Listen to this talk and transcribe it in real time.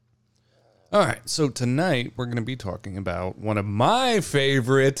All right, so tonight we're going to be talking about one of my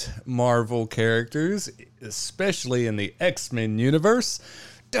favorite Marvel characters, especially in the X-Men universe.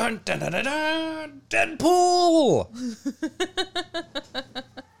 Dun, dun, dun, dun, dun, Deadpool!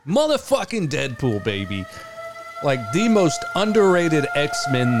 Motherfucking Deadpool, baby. Like the most underrated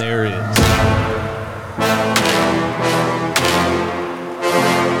X-Men there is.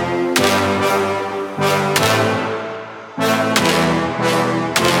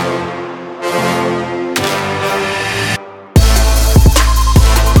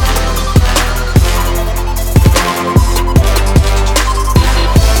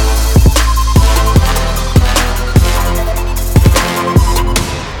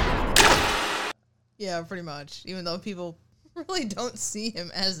 Yeah, pretty much. Even though people really don't see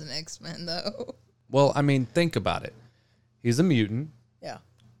him as an X-Men, though. Well, I mean, think about it. He's a mutant. Yeah.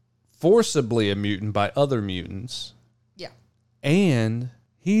 Forcibly a mutant by other mutants. Yeah. And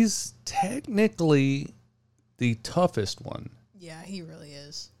he's technically the toughest one. Yeah, he really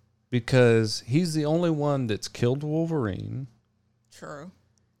is. Because he's the only one that's killed Wolverine. True.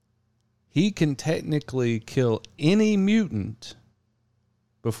 He can technically kill any mutant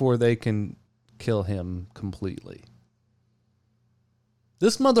before they can kill him completely.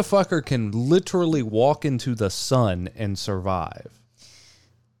 This motherfucker can literally walk into the sun and survive.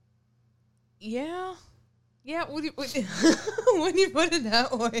 Yeah. Yeah, when you put it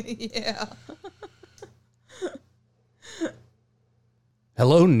that way, yeah.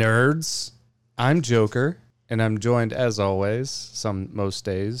 Hello, nerds. I'm Joker, and I'm joined, as always, most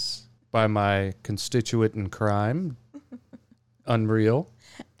days, by my constituent in crime, Unreal.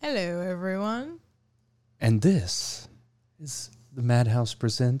 Hello, everyone. And this is the Madhouse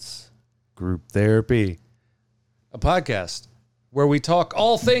Presents Group Therapy, a podcast where we talk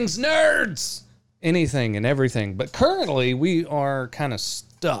all things nerds, anything and everything. But currently, we are kind of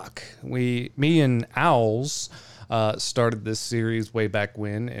stuck. Me and Owls started this series way back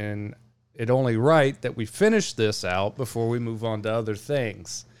when, and it only right that we finish this out before we move on to other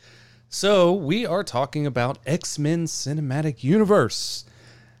things. So we are talking about X-Men Cinematic Universe.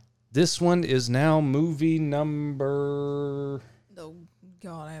 This one is now movie number... Oh,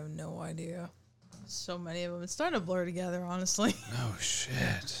 God, I have no idea. So many of them. It's starting to blur together, honestly. Oh,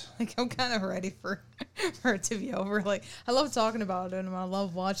 shit. Like, I'm kind of ready for it to be over. Like, I love talking about it, and I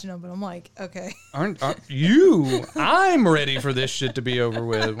love watching them, but I'm like, okay. Aren't you? I'm ready for this shit to be over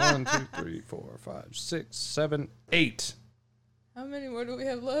with. 1, 2, 3, 4, 5, 6, 7, 8. How many more do we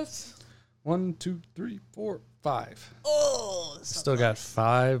have left? 1, 2, 3, 4, 5. Oh, Still got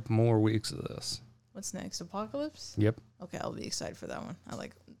 5 more weeks of this. What's next? Apocalypse? Yep. Okay, I'll be excited for that one. I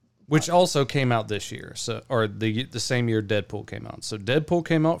like. Which also came out this year, or the same year Deadpool came out. So Deadpool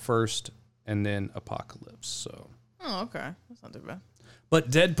came out first, and then Apocalypse. So. Oh, okay, that's not too bad. But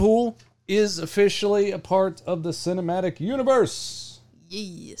Deadpool is officially a part of the cinematic universe.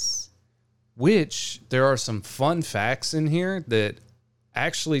 Yes. Which there are some fun facts in here that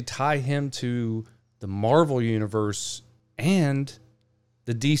actually tie him to the Marvel universe and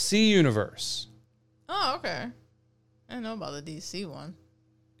the DC universe. Oh, okay. I didn't know about the DC one.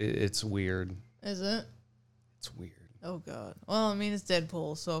 It's weird. Is it? It's weird. Oh, God. Well, I mean, it's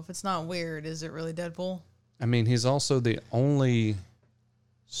Deadpool, so if it's not weird, is it really Deadpool? I mean, he's also the only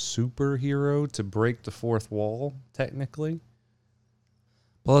superhero to break the fourth wall, technically.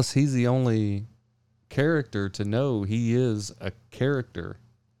 Plus, he's the only character to know he is a character.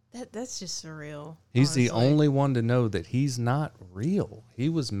 That's just surreal. He's honestly. the only one to know that he's not real. He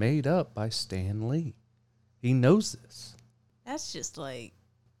was made up by Stan Lee. He knows this. That's just like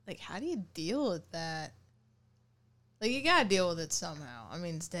how do you deal with that? Like, you gotta deal with it somehow. I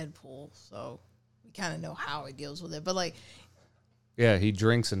mean, it's Deadpool, so we kind of know how he deals with it. But like, yeah, he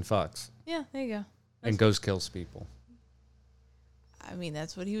drinks and fucks. Yeah, there you go. And goes kills people. I mean,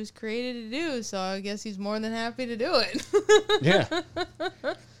 that's what he was created to do, so I guess he's more than happy to do it. Yeah.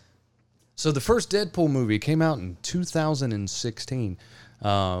 So the first Deadpool movie came out in 2016.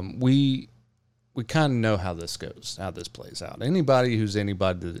 We kind of know how this goes, how this plays out. Anybody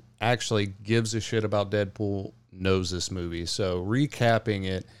that actually gives a shit about Deadpool knows this movie. So recapping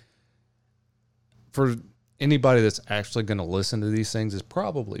it, for anybody that's actually going to listen to these things, is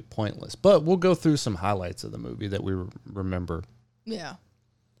probably pointless. But we'll go through some highlights of the movie that we remember. Yeah.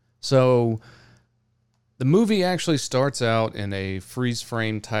 So the movie actually starts out in a freeze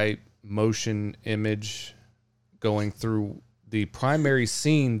frame type motion image going through the primary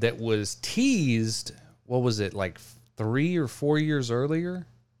scene that was teased, what was it, like 3 or 4 years earlier?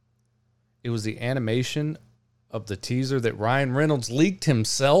 It was the animation of the teaser that Ryan Reynolds leaked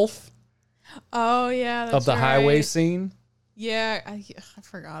himself. Oh, yeah, that's of the right. highway scene. Yeah, I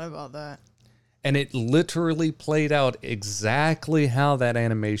forgot about that. And it literally played out exactly how that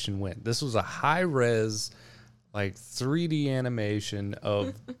animation went. This was a high-res, like 3D animation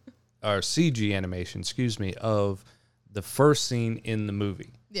of, or CG animation, excuse me, of the first scene in the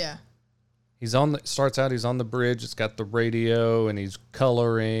movie. Yeah. He's on the bridge. It's got the radio, and he's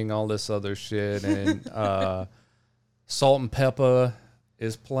coloring all this other shit. And Salt and Pepper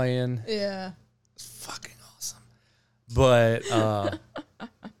is playing. Yeah. It's fucking awesome. But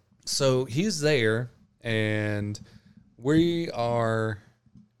so he's there, and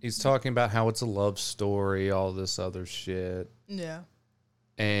he's talking about how it's a love story, all this other shit. Yeah.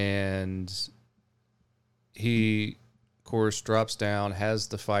 And he, of course, drops down, has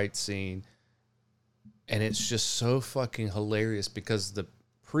the fight scene. And it's just so fucking hilarious because the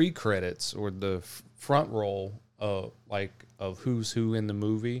pre-credits or the front roll of who's who in the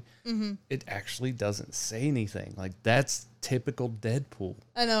movie, it actually doesn't say anything. Like, that's typical Deadpool.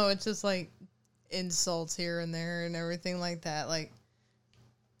 I know, it's just like insults here and there and everything like that.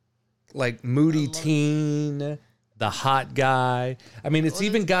 Like moody teen, the hot guy. I mean, it's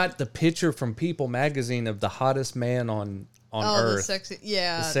even got the picture from People magazine of the hottest man on Earth. The sexy,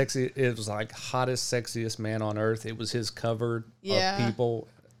 yeah. It was like hottest, sexiest man on Earth. It was his cover of People,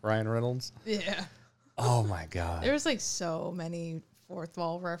 Ryan Reynolds. Yeah. Oh my God. There was like so many fourth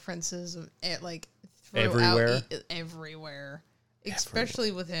wall references of like everywhere.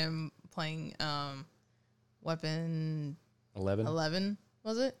 Especially with him playing Weapon 11,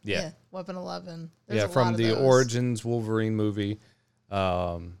 was it? Yeah. Weapon 11. From the Origins Wolverine movie.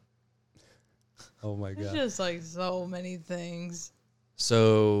 Oh my God. It's just like so many things.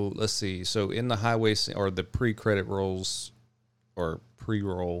 So let's see. So in the highway scene, or the pre-credit rolls or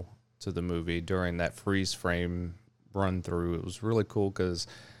pre-roll to the movie during that freeze frame run through, it was really cool because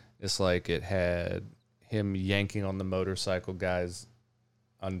it's like it had him yanking on the motorcycle guy's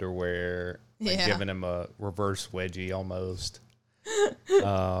underwear, like giving him a reverse wedgie almost.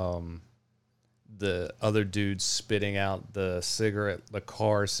 The other dude spitting out the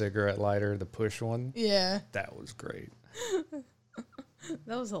car cigarette lighter, the push one. Yeah. That was great.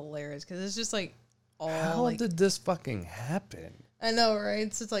 That was hilarious because it's just like how did this fucking happen? I know, right?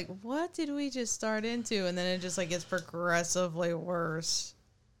 It's just like, what did we just start into? And then it just like gets progressively worse.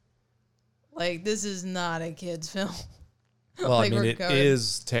 Like, this is not a kid's film. Well, like, I mean, it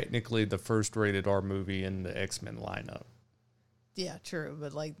is technically the first rated R movie in the X-Men lineup. Yeah, true.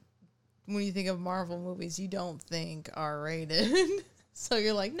 But like, when you think of Marvel movies, you don't think R-rated. So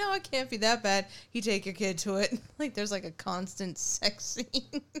you're like, no, it can't be that bad. You take your kid to it. Like, there's like a constant sex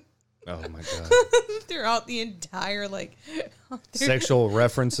scene. Oh my God. Throughout the entire, like... Sexual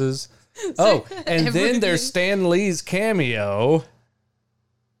references. Oh, and then there's Stan Lee's cameo.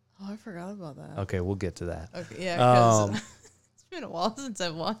 Oh, I forgot about that. Okay, we'll get to that. Okay, yeah, because it's been a while since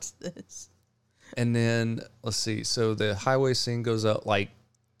I've watched this. And then, let's see. So the highway scene goes up, like,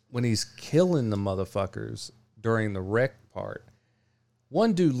 when he's killing the motherfuckers during the wreck part,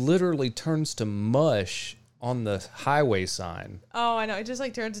 one dude literally turns to mush on the highway sign. Oh, I know. It just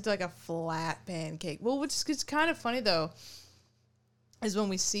like turns into like a flat pancake. Well, which is kind of funny though, is when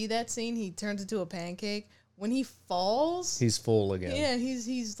we see that scene, he turns into a pancake. When he falls, he's full again. Yeah,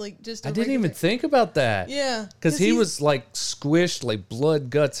 he's like just. I didn't even think about that. Yeah, because he was like squished, like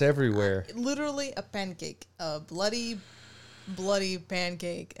blood, guts everywhere. Literally a pancake, a bloody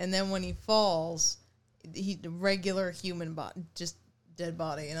pancake. And then when he falls, he regular human body, just dead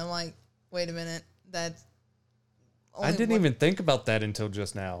body. And I'm like, wait a minute, that's. I didn't even think about that until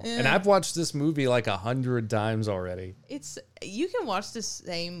just now. Yeah. And I've watched this movie like 100 times already. You can watch the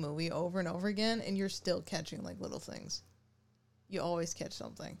same movie over and over again and you're still catching like little things. You always catch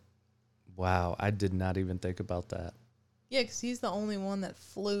something. Wow, I did not even think about that. Yeah, because he's the only one that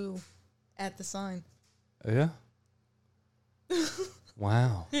flew at the sign. Yeah?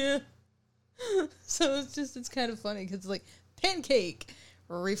 Wow. Yeah. So it's kind of funny because like pancake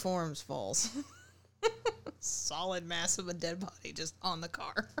reforms, falls. Solid mass of a dead body just on the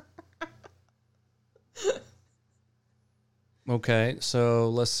car. Okay, so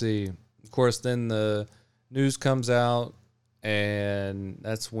let's see. Of course, then the news comes out, and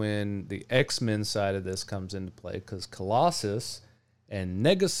that's when the X-Men side of this comes into play, because Colossus and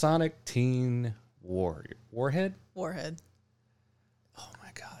Negasonic Teen Warhead? Warhead. Oh, my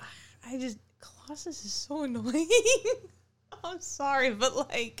God. Colossus is so annoying. I'm sorry, but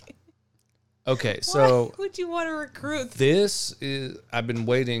like... Okay, so... Why would you want to recruit? This is... I've been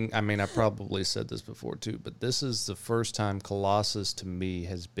waiting... I mean, I probably said this before, too, but this is the first time Colossus, to me,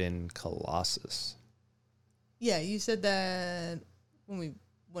 has been Colossus. Yeah, you said that when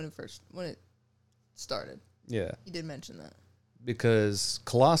it started. Yeah. You did mention that. because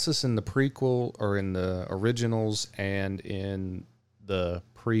Colossus in the prequel or in the originals and in the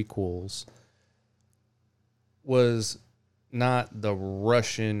prequels was not the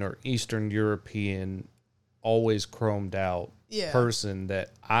Russian or Eastern European, always chromed out person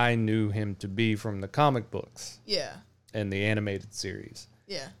that I knew him to be from the comic books. Yeah. And the animated series.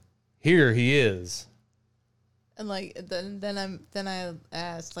 Yeah. Here he is. And like then I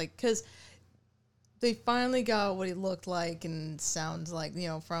asked, like, because they finally got what he looked like and sounds like,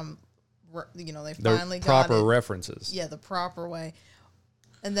 from, they finally got proper references. Yeah, the proper way.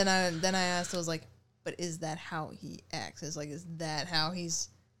 And then I asked, I was like, but is that how he acts? Is that how he's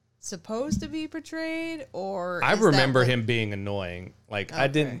supposed to be portrayed? Or I remember him being annoying. Like,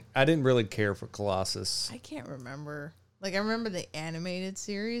 okay. I didn't really care for Colossus. I can't remember. Like, I remember the animated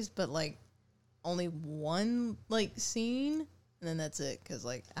series, but like only one like scene, and then that's it. Because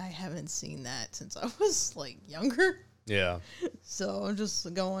like I haven't seen that since I was like younger. Yeah. So I'm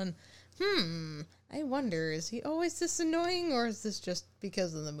just going, I wonder, is he always this annoying, or is this just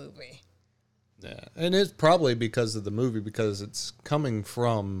because of the movie? Yeah, and it's probably because of the movie, because it's coming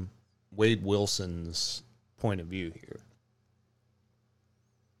from Wade Wilson's point of view here.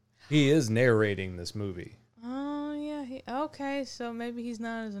 He is narrating this movie. Oh, yeah. Okay, so maybe he's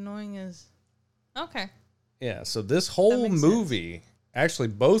not as annoying as... Okay. Yeah, so this whole movie, actually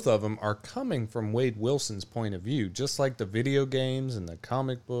both of them are coming from Wade Wilson's point of view, just like the video games and the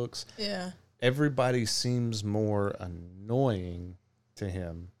comic books. Yeah. Everybody seems more annoying to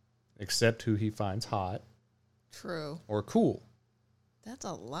him, except who he finds hot. True. Or cool. That's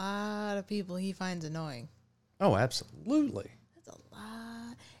a lot of people he finds annoying. Oh, absolutely. That's a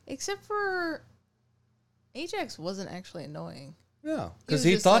lot. Except for Ajax wasn't actually annoying. Yeah, because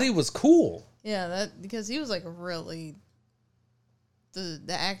he thought he was cool. Yeah, because he was like really... The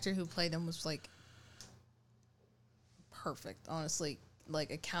actor who played him was like perfect, honestly.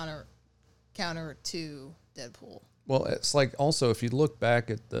 Like a counter to Deadpool. Well, it's like also if you look back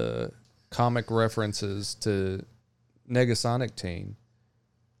at the comic references to Negasonic Teen,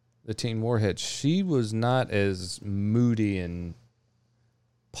 the Teen Warhead, she was not as moody and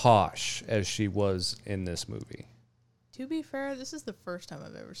posh as she was in this movie. To be fair, this is the first time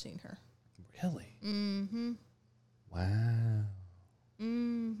I've ever seen her. Really? Mm-hmm. Wow.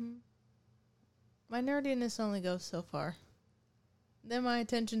 Mm-hmm. My nerdiness only goes so far. Then my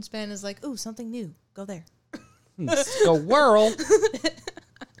attention span is like, ooh, something new. Go there. Squirrel.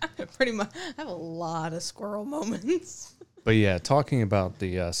 Pretty much. I have a lot of squirrel moments. But yeah, talking about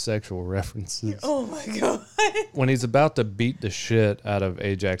the sexual references. Oh my god. When he's about to beat the shit out of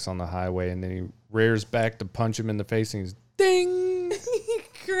Ajax on the highway, and then he rears back to punch him in the face, and he's ding. He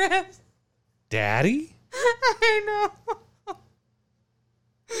grabs. Daddy? I know.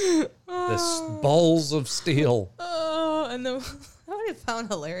 This balls of steel. Oh, and then what I found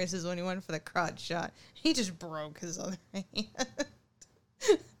hilarious is when he went for the crotch shot, he just broke his other hand.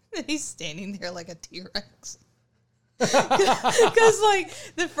 And he's standing there like a T-Rex. Because, like,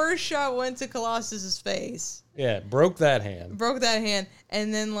 the first shot went to Colossus's face. Yeah, broke that hand.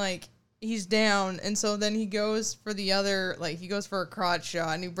 And then, like, he's down. And so then he goes for the other, like, he goes for a crotch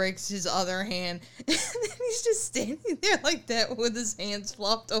shot, and he breaks his other hand. And then he's just standing there like that with his hands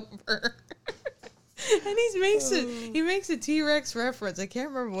flopped over. And he makes a T-Rex reference. I can't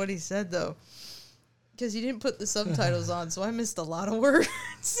remember what he said, though. Because he didn't put the subtitles on, so I missed a lot of words.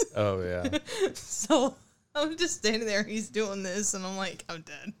 Oh, yeah. So I'm just standing there, he's doing this, and I'm like, I'm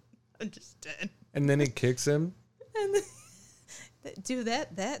dead. I'm just dead. And then he kicks him. And then, dude,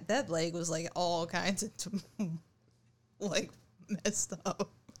 that leg was like all kinds of like messed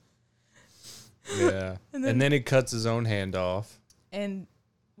up. Yeah. And then he cuts his own hand off. And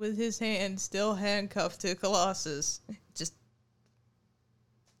with his hand still handcuffed to Colossus, just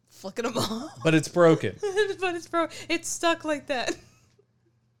flicking him off. But it's broken. It's stuck like that.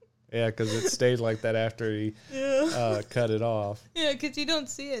 Yeah, because it stayed like that after he cut it off. Yeah, because you don't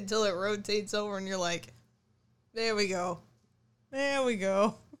see it until it rotates over, and you're like, there we go. There we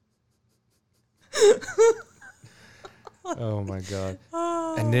go. Oh, my God.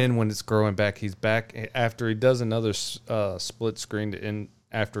 And then when it's growing back, he's back after he does another split screen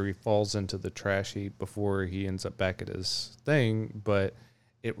after he falls into the trash heap before he ends up back at his thing. But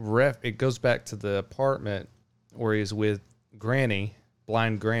it goes back to the apartment where he's with Granny,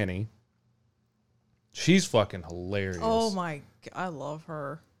 blind Granny. She's fucking hilarious. Oh, my God. I love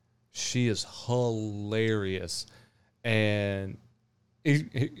her. She is hilarious. And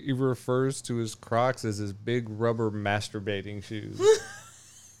he refers to his Crocs as his big rubber masturbating shoes.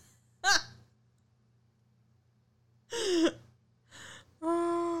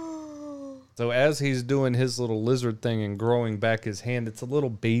 So as he's doing his little lizard thing and growing back his hand, it's a little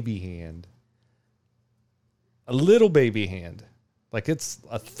baby hand. A little baby hand. Like it's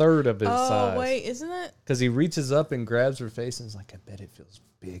a third of his size. Oh, wait, isn't it? Because he reaches up and grabs her face and is like, I bet it feels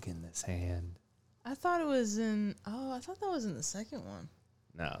big in this hand. I thought it was in... Oh, I thought that was in the second one.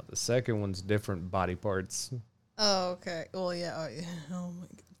 No, the second one's different body parts. Oh, okay. Well, yeah. Oh, yeah. Oh my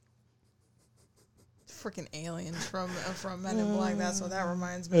God. Freaking aliens from Men in Black. That's what that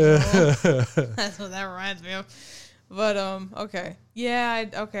reminds me of. That's what that reminds me of. But, okay. Yeah,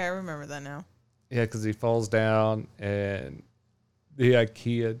 I remember that now. Yeah, because he falls down and the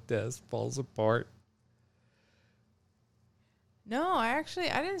IKEA desk falls apart. No, I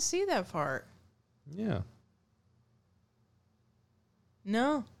didn't see that part. Yeah.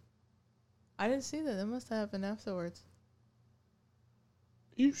 No. I didn't see that. That must have happened afterwards.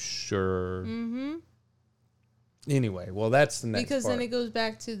 You sure? Mm-hmm. Anyway, well, that's the next Because part. then it goes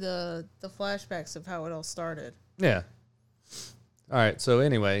back to the flashbacks of how it all started. Yeah. All right. So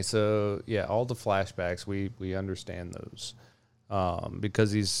anyway, yeah, all the flashbacks, we understand those.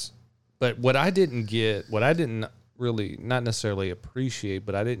 Because he's... But what I didn't really, not necessarily appreciate,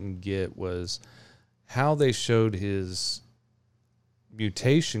 but I didn't get was how they showed his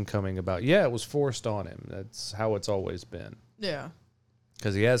mutation coming about. Yeah, it was forced on him. That's how it's always been. Yeah.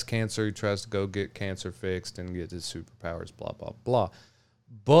 Because he has cancer, he tries to go get cancer fixed and get his superpowers, blah, blah, blah.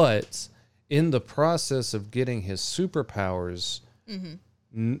 But in the process of getting his superpowers,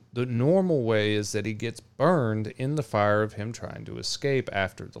 the normal way is that he gets burned in the fire of him trying to escape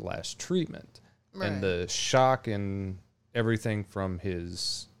after the last treatment. Right. And the shock and everything from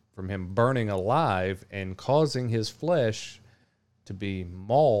him burning alive and causing his flesh to be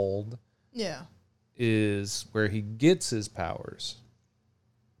mauled is where he gets his powers.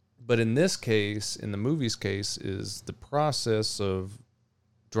 But in this case, in the movie's case, is the process of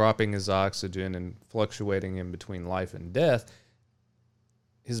dropping his oxygen and fluctuating in between life and death,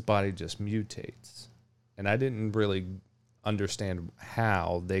 his body just mutates. And I didn't really understand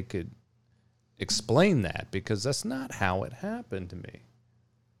how they could explain that, because that's not how it happened to me.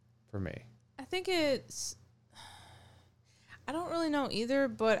 For me. I think I don't really know either,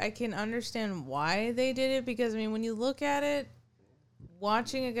 but I can understand why they did it, because, I mean, when you look at it,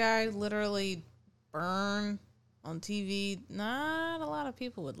 watching a guy literally burn on TV, not a lot of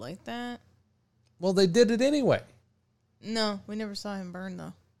people would like that. Well, they did it anyway. No, we never saw him burn,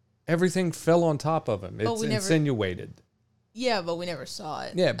 though. Everything fell on top of him. It's insinuated. Yeah, but we never saw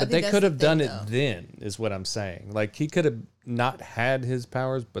it. Yeah, but they could have done it then, is what I'm saying. Like, he could have not had his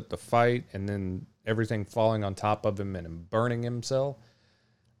powers, but the fight and then everything falling on top of him and him burning himself,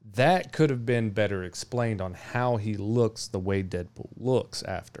 that could have been better explained on how he looks the way Deadpool looks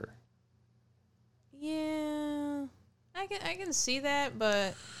after. Yeah, I can see that,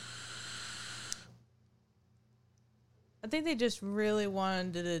 but I think they just really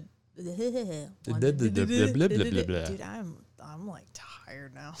wanted to. Dude, I'm like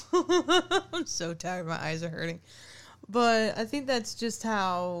tired now. I'm so tired. My eyes are hurting. But I think that's just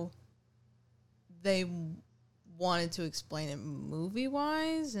how they wanted to explain it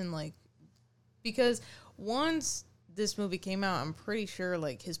movie-wise, and like, because once this movie came out, I'm pretty sure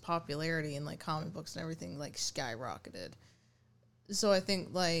like his popularity in like comic books and everything like skyrocketed. So I think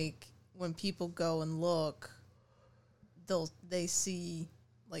like when people go and look, they see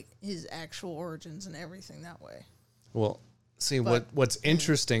like his actual origins and everything that way. Well, see, what's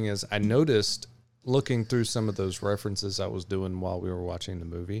interesting is I noticed looking through some of those references I was doing while we were watching the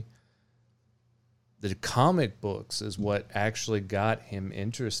movie, the comic books is what actually got him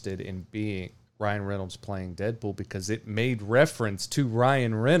interested in being Ryan Reynolds playing Deadpool, because it made reference to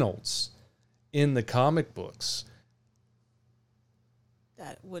Ryan Reynolds in the comic books.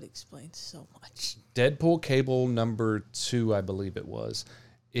 That would explain so much. Deadpool Cable number 2, I believe it was.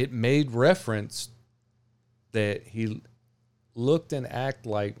 It made reference that he looked and acted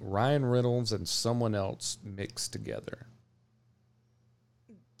like Ryan Reynolds and someone else mixed together.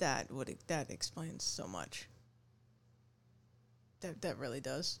 That explains so much. That really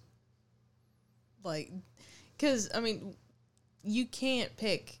does. Like, because, I mean, you can't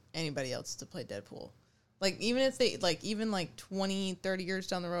pick anybody else to play Deadpool. Like, even if they, like, even like 20, 30 years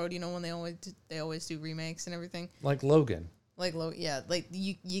down the road, you know, when they always do remakes and everything. Like Logan. Yeah, like,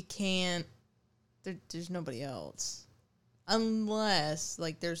 you can't, there's nobody else. Unless,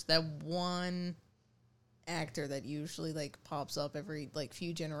 like, there's that one actor that usually, like, pops up every, like,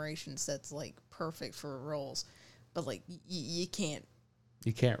 few generations that's, like, perfect for roles. But, like, you can't.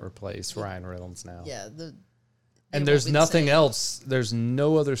 You can't replace Ryan Reynolds now. Yeah. And there's nothing else. There's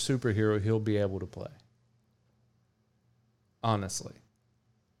no other superhero he'll be able to play. Honestly.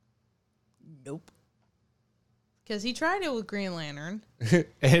 Nope. Because he tried it with Green Lantern.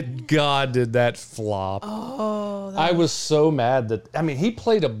 And God, did that flop. Oh, I was so mad that, I mean, he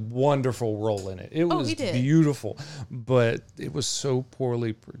played a wonderful role in it. It was he did. beautiful, but it was so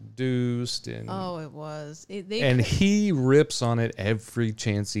poorly produced. And it was. He rips on it every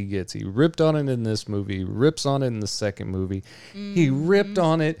chance he gets. He ripped on it in this movie. He rips on it in the second movie. He ripped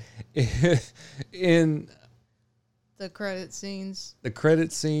on it in the credit scenes.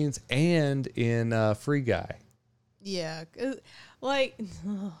 And in Free Guy. Yeah. Like,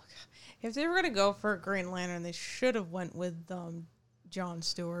 if they were going to go for a Green Lantern, they should have went with Jon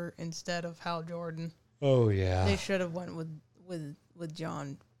Stewart instead of Hal Jordan. Oh, yeah. They should have went with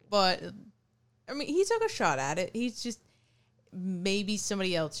John. But, I mean, he took a shot at it. He's just, maybe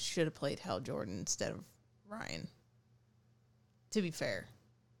somebody else should have played Hal Jordan instead of Ryan. To be fair.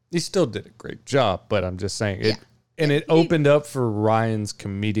 He still did a great job, but I'm just saying. Yeah. It opened up for Ryan's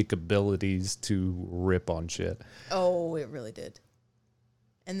comedic abilities to rip on shit. Oh, it really did.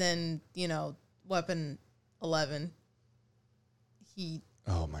 And then, Weapon 11,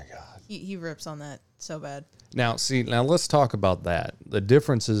 oh my God. He rips on that so bad. Now let's talk about that. The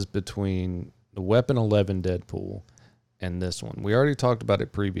differences between the Weapon 11 Deadpool and this one. We already talked about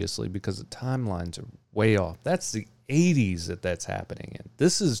it previously because the timelines are way off. That's the 80s that's happening in.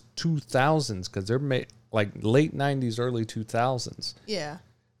 This is 2000s because they're like late 90s, early 2000s. Yeah.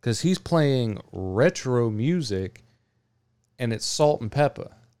 Because he's playing retro music and it's Salt and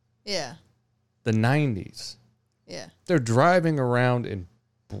Pepper. Yeah. The 90s. Yeah. They're driving around in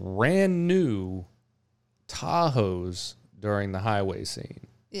brand new Tahoes during the highway scene.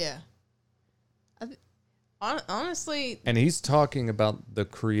 Yeah. Honestly. And he's talking about the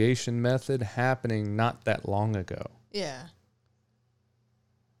creation method happening not that long ago. Yeah.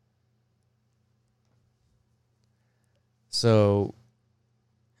 So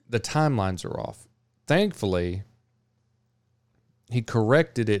the timelines are off. Thankfully, he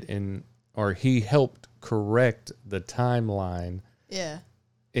corrected it he helped correct the timeline. Yeah.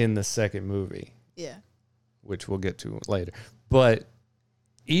 In the second movie. Yeah. Which we'll get to later. But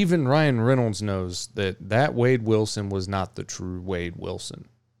even Ryan Reynolds knows that Wade Wilson was not the true Wade Wilson.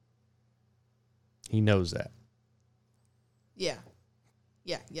 He knows that. Yeah.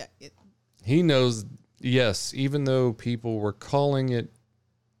 Yeah. Yeah. He knows, yes, even though people were calling it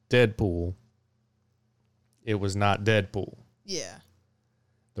Deadpool, it was not Deadpool. Yeah.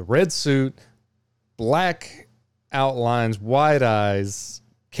 The red suit, black outlines, wide eyes,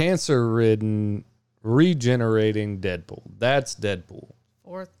 cancer-ridden, regenerating Deadpool. That's Deadpool.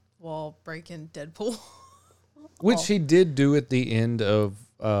 Fourth wall breaking Deadpool. Which he did do at the end of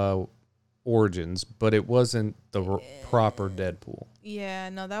Origins, but it wasn't the proper Deadpool. Yeah,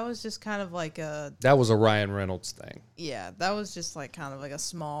 no, that was just kind of like that was a Ryan Reynolds thing. Yeah, that was just like kind of like a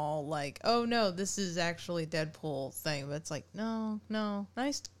small, like, oh no, this is actually Deadpool thing. But it's like, no,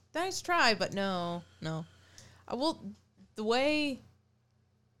 nice try, but no. The way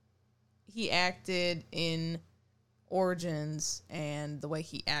he acted in Origins and the way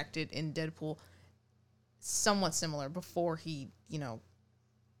he acted in Deadpool, somewhat similar before he,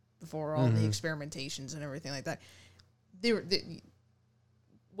 before all the experimentations and everything like that.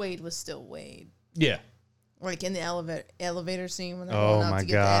 Wade was still Wade. Yeah. Like in the elevator scene when they're going up to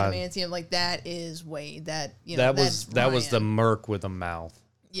get the adamantium, like that is Wade. That was the merc with a mouth.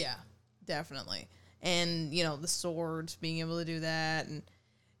 Yeah, definitely. And the swords, being able to do that, and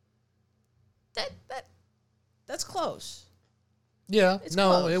that's close. Yeah,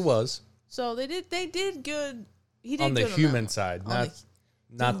 close. It was. So they did good. He did on the good human on side,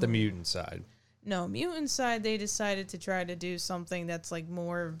 not the mutant side. No, mutant side, they decided to try to do something that's like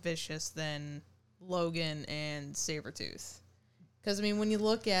more vicious than Logan and Sabretooth. Because, I mean, when you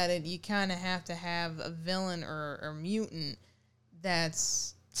look at it, you kind of have to have a villain or mutant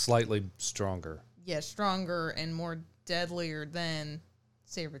that's slightly stronger. Yeah, stronger and more deadlier than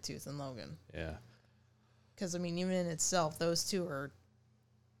Sabretooth and Logan. Yeah. Because, I mean, even in itself, those two are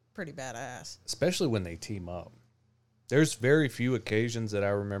pretty badass. Especially when they team up. There's very few occasions that I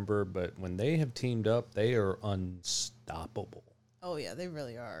remember, but when they have teamed up, they are unstoppable. Oh, yeah, they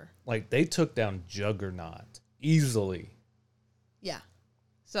really are. Like, they took down Juggernaut easily. Yeah.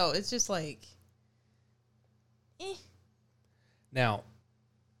 So, it's just like, Now,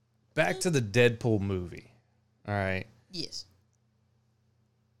 back to the Deadpool movie. All right. Yes.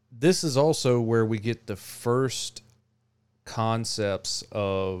 This is also where we get the first concepts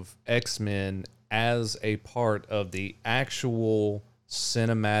of X-Men as a part of the actual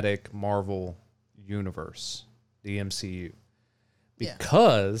cinematic Marvel universe, the MCU.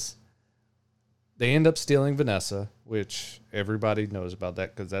 Because they end up stealing Vanessa, which everybody knows about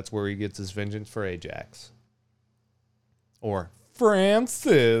that because that's where he gets his vengeance for Ajax. Or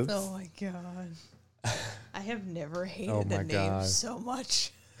Francis. Oh my god. I have never hated Oh the my name God. so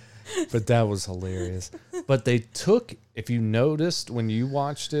much. But that was hilarious. But they took, if you noticed when you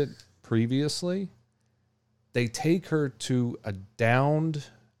watched it previously, they take her to a downed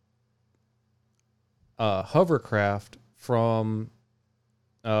hovercraft from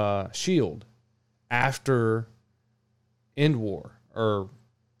Shield after End War or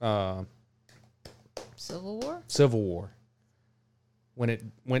Civil War. When it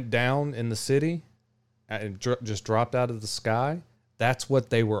went down in the city and just dropped out of the sky, that's what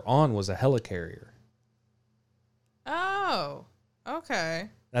they were on, was a helicarrier. Oh, okay.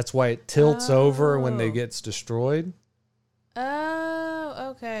 That's why it tilts over when they gets destroyed.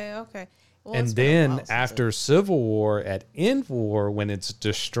 Oh, okay. Well, And it's been a then while since after Civil War, at End War, when it's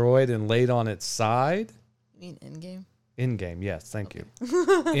destroyed and laid on its side. You mean Endgame? Endgame, yes, thank you.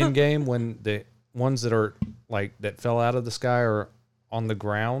 Endgame, when the ones that are like that fell out of the sky are on the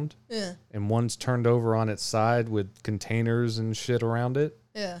ground. Yeah. And one's turned over on its side with containers and shit around it.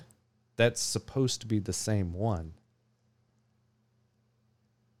 Yeah. That's supposed to be the same one.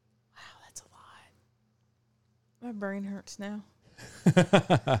 Wow, that's a lot. My brain hurts now.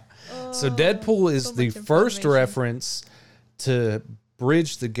 So Deadpool is so the much first information. reference to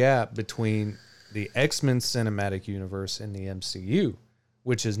bridge the gap between the X-Men cinematic universe and the MCU,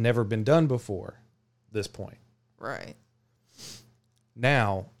 which has never been done before this point. Right.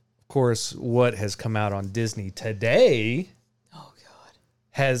 Now, of course, what has come out on Disney today Oh, God.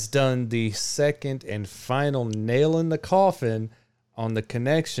 has done the second and final nail in the coffin on the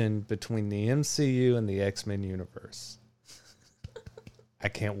connection between the MCU and the X-Men universe. I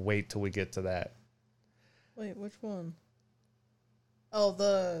can't wait till we get to that. Wait, which one? Oh,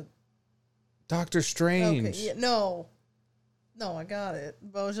 the... Doctor Strange. Okay, yeah, no, I got it.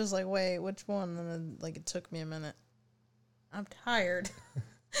 But I was just like, wait, which one? And then, like, it took me a minute. I'm tired.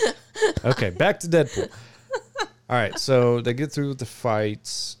 Okay, back to Deadpool. All right, so they get through with the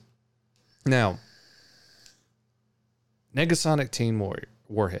fights. Now, Negasonic Teen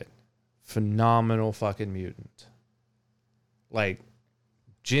Warhead. Phenomenal fucking mutant. Like,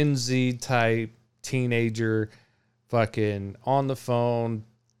 Gen Z type teenager, fucking on the phone,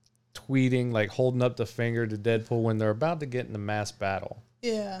 tweeting, like holding up the finger to Deadpool when they're about to get in a mass battle.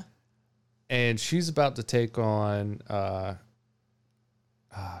 Yeah. And she's about to take on,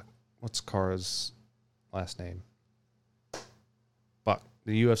 what's Kara's last name? Buck,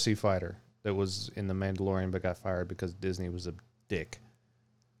 the UFC fighter that was in The Mandalorian but got fired because Disney was a dick.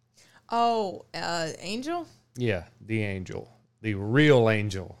 Oh, Angel? Yeah, the Angel. The real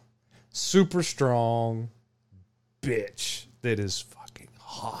Angel. Super strong bitch that is fucking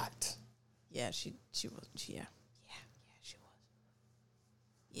hot. Yeah, she was. Yeah, she was.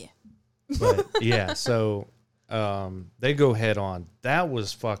 Yeah. But yeah, so they go head on. That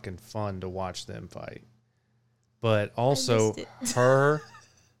was fucking fun to watch them fight. But also her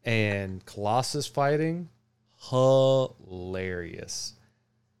and Colossus fighting, hilarious.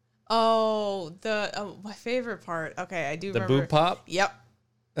 Oh, my favorite part. Okay, I do The remember. boob pop. Yep.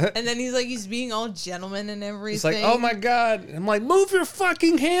 And then he's being all gentleman and everything. It's like, oh my God. I'm like, move your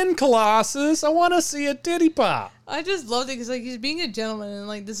fucking hand, Colossus. I want to see a titty pop. I just loved it because he's being a gentleman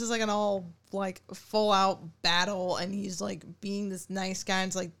and this is like an all full out battle and he's like being this nice guy and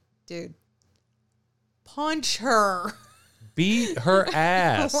it's like, dude, punch her. Beat her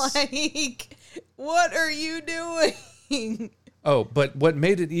ass. Like, what are you doing? Oh, but what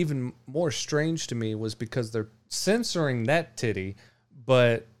made it even more strange to me was because they're censoring that titty,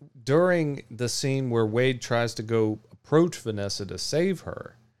 but during the scene where Wade tries to go approach Vanessa to save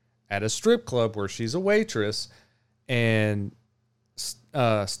her at a strip club where she's a waitress, and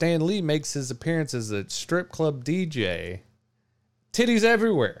Stan Lee makes his appearance as a strip club DJ, titties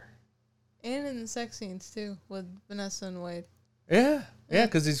everywhere. And in the sex scenes too with Vanessa and Wade. Yeah,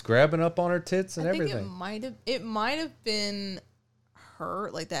 because he's grabbing up on her tits and everything. It might have been her,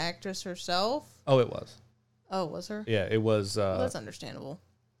 like the actress herself. Oh, it was. Oh, was her? Yeah, it was. Well, that's understandable.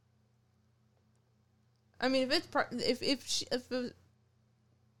 I mean, if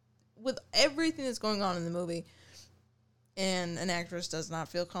with everything that's going on in the movie, and an actress does not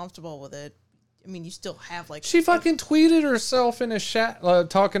feel comfortable with it, I mean, you still have She fucking tweeted herself in a chat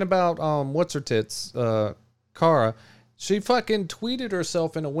talking about what's her tits, Kara. She fucking tweeted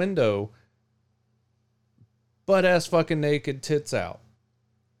herself in a window, butt ass fucking naked, tits out.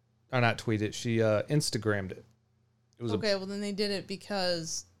 Or not tweeted. She Instagrammed it. It was well, then they did it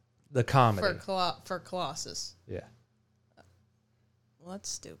because the comedy for Colossus. Yeah. Well, that's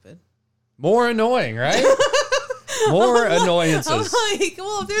stupid. More annoying, right? More annoyances. I'm like,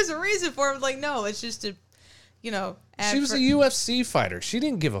 well, if there's a reason for it, I'm like, no, it's just to, She was a UFC fighter. She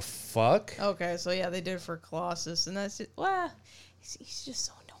didn't give a fuck. Okay, so yeah, they did it for Colossus, and that's just, well, he's just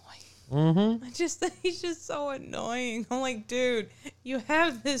so Mm-hmm. he's just so annoying. I'm like, dude, you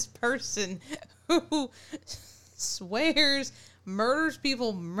have this person who swears, murders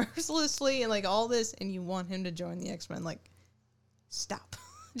people mercilessly, and like all this, and you want him to join the X-Men. Like, stop.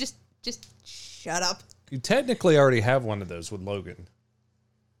 just shut up. You technically already have one of those with Logan.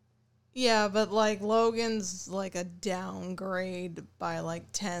 Yeah, but like Logan's like a downgrade by like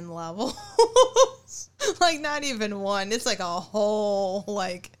 10 levels. Like not even one. It's like a whole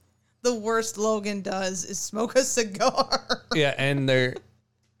like the worst Logan does is smoke a cigar. Yeah, and they're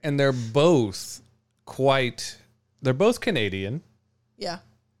both they're both Canadian. Yeah.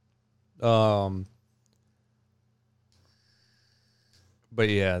 But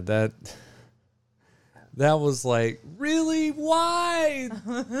yeah, that was like, really? Why?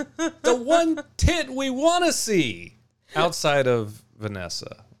 The one tit we want to see outside of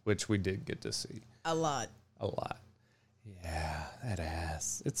Vanessa, which we did get to see. A lot. Yeah, that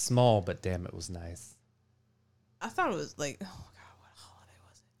ass. It's small, but damn, it was nice. I thought it was like, oh god, what holiday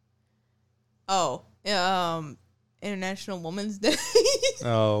was it? Oh, yeah, International Women's Day.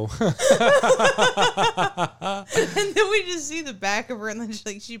 Oh. And then we just see the back of her, and then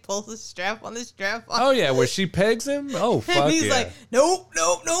she pulls the strap on. Oh yeah, where she pegs him. Oh fuck yeah. And he's like, nope.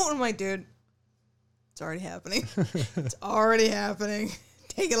 I'm like, dude, it's already happening. It's already happening.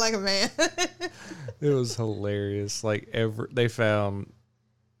 Take it like a man. It was hilarious. Like they found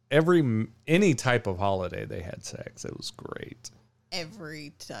any type of holiday they had sex. It was great.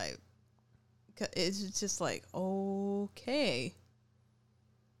 Every type. It's just like, okay.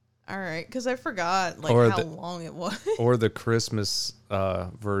 All right, because I forgot like how long it was. Or the Christmas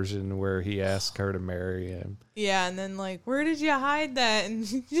version where he asked her to marry him. Yeah, and then like, where did you hide that?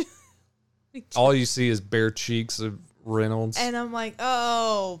 And all you see is bare cheeks of Reynolds. And I'm like,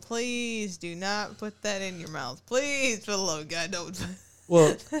 oh, please do not put that in your mouth. Please, for the love of God, don't.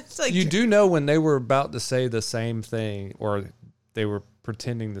 Well, like, you do know when they were about to say the same thing, or they were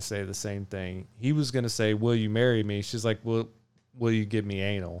pretending to say the same thing, he was going to say, will you marry me? She's like, will you give me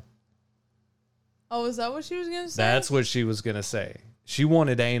anal? Oh, is that what she was going to say? That's what she was going to say. She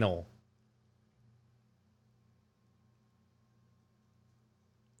wanted anal.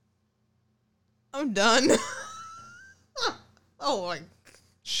 I'm done. Oh, my.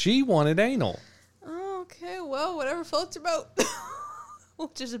 She wanted anal. Okay, well, whatever floats your boat.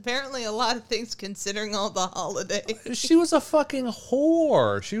 Which is apparently a lot of things considering all the holidays. She was a fucking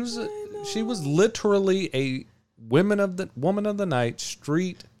whore. She was literally a woman of the night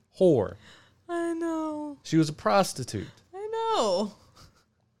street whore. I know. She was a prostitute. I know.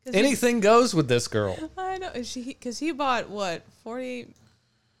 Anything goes with this girl. I know. Because he bought what,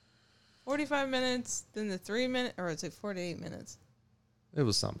 45 minutes, then the 3 minute, or it's like 48 minutes. It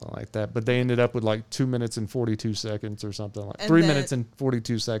was something like that. But they ended up with like 2 minutes and 42 seconds or something like 3 minutes and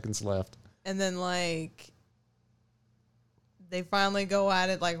 42 seconds left. And then like they finally go at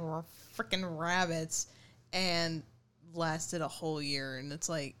it like freaking rabbits and lasted a whole year. And it's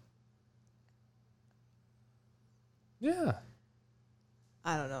like, yeah.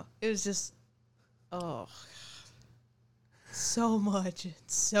 I don't know. It was just, oh, so much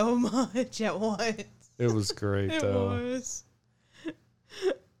at once. It was great, though. It was.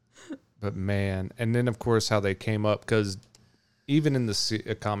 But man, and then of course how they came up, because even in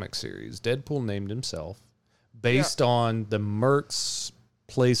the comic series, Deadpool named himself based on the Merc's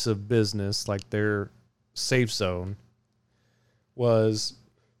place of business, like their safe zone, was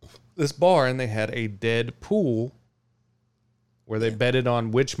this bar, and they had a dead pool where they betted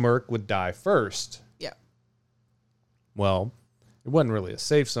on which Merc would die first. Yeah. Well, it wasn't really a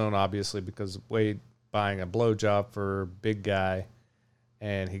safe zone, obviously, because Wade buying a blowjob for a big guy,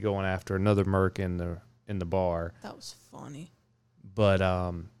 and he going after another Merc in the bar. That was funny. But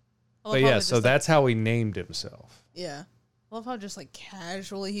yeah, so that's how he named himself. Yeah. I love how just like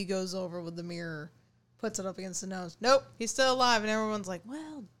casually he goes over with the mirror, puts it up against the nose. Nope, he's still alive, and everyone's like,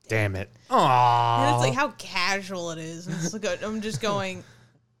 well, damn it. Aww. And it's like how casual it is. And it's like, I'm just going,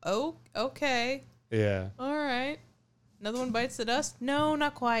 oh, okay. Yeah. All right. Another one bites the dust? No,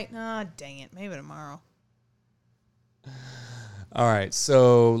 not quite. Ah, dang it. Maybe tomorrow. All right,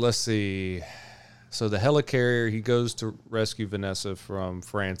 so let's see. So the helicarrier, he goes to rescue Vanessa from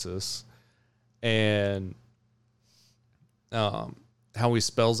Francis, and how he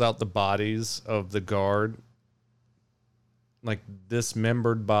spells out the bodies of the guard, like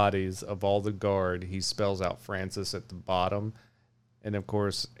dismembered bodies of all the guard. He spells out Francis at the bottom, And, of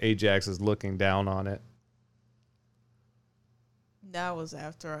course, Ajax is looking down on it. That was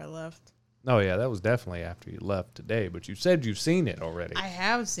after I left. Oh, yeah, that was definitely after you left today. But you said you've seen it already. I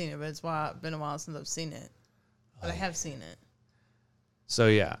have seen it, but it's been a while since I've seen it. But I have seen it. So,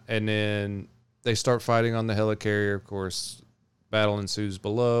 yeah. And then they start fighting on the helicarrier. Of course, battle ensues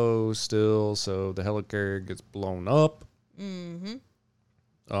below still. So the helicarrier gets blown up. Mm-hmm.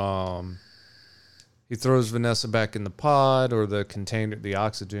 He throws Vanessa back in the pod or the container, the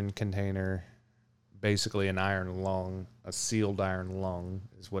oxygen container. Basically an iron lung, a sealed iron lung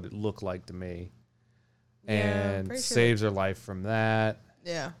is what it looked like to me. Yeah, And saves her life from that.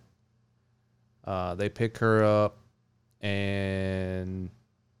 Yeah. They pick her up, and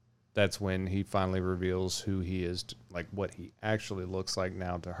that's when he finally reveals who he is, like what he actually looks like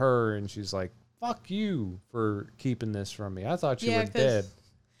now to her. And she's like, fuck you for keeping this from me. I thought you were dead.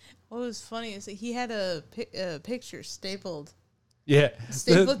 What was funny is that he had a picture stapled. Yeah.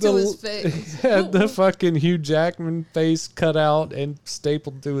 Stapled to his face. Had the fucking Hugh Jackman face cut out and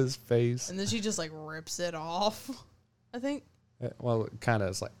stapled to his face. And then she just like rips it off, I think. Well, it kind of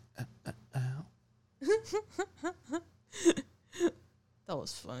is like, ow. That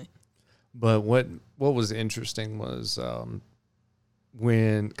was funny. But what was interesting was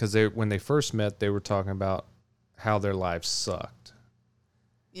when they first met, they were talking about how their lives sucked.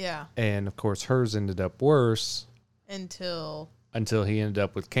 Yeah. And of course, hers ended up worse until he ended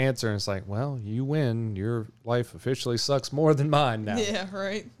up with cancer. And it's like, well, you win. Your life officially sucks more than mine now. Yeah,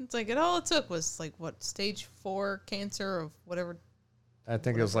 right. It's like all it took was like what, stage 4 cancer of whatever. I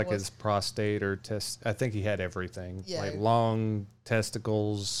think it was like his prostate or test. I think he had everything. Yeah. Like lung,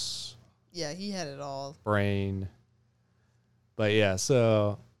 testicles. Yeah, he had it all. Brain. But yeah,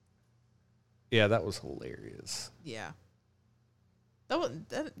 so yeah, that was hilarious. Yeah.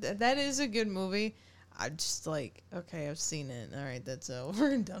 That is a good movie. I'm just like, okay, I've seen it. All right, that's over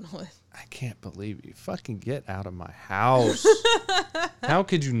and done with. I can't believe you. Fucking get out of my house. How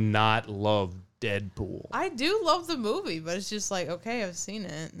could you not love Deadpool? I do love the movie, but it's just like, okay, I've seen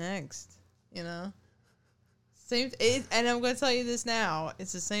it. Next, you know? And I'm going to tell you this now.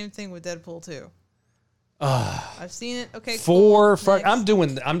 It's the same thing with Deadpool 2. I've seen it. Okay, cool. I'm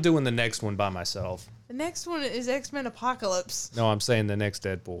doing the next one by myself. The next one is X-Men Apocalypse. No, I'm saying the next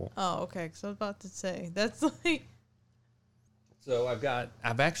Deadpool. Oh, okay. Because I was about to say that's like. So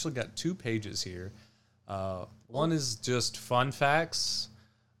I've actually got 2 pages here. One is just fun facts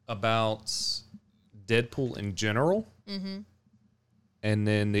about Deadpool in general, and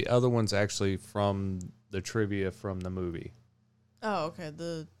then the other one's actually from the trivia from the movie. Oh, okay.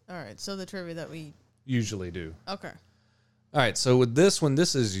 All right. So the trivia that we usually do. Okay. All right. So with this one,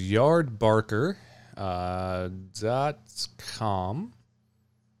 this is Yardbarker. .com.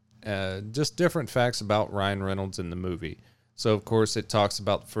 Just different facts about Ryan Reynolds in the movie. So, of course, it talks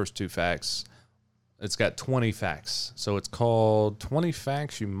about the first 2 facts. It's got 20 facts. So it's called 20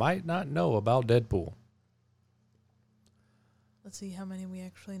 Facts You Might Not Know About Deadpool. Let's see how many we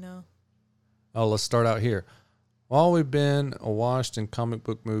actually know. Oh, let's start out here. While we've been awash in comic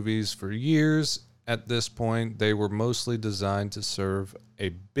book movies for years, at this point, they were mostly designed to serve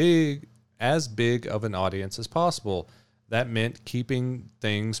as big of an audience as possible. That meant keeping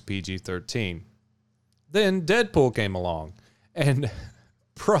things PG-13. Then Deadpool came along and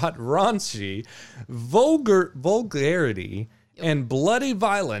brought raunchy, vulgarity, and bloody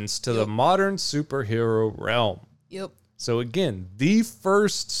violence to the modern superhero realm. Yep. So again, the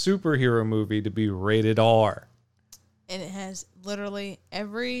first superhero movie to be rated R. And it has literally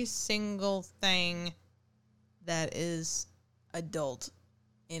every single thing that is adult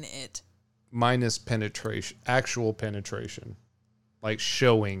in it. Minus penetration, actual penetration, like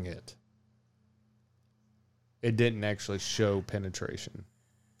showing it. It didn't actually show penetration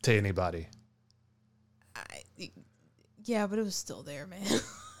to anybody. Yeah, but it was still there, man.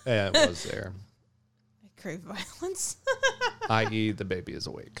 Yeah, it was there. I crave violence. I.e., the baby is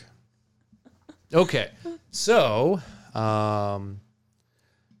awake. Okay, so, of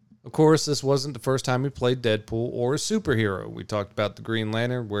course, this wasn't the first time he played Deadpool or a superhero. We talked about the Green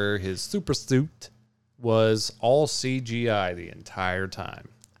Lantern, where his super suit was all CGI the entire time.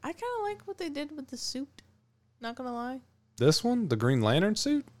 I kind of like what they did with the suit. Not gonna lie. This one, the Green Lantern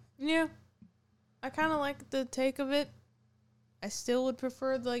suit? Yeah, I kind of like the take of it. I still would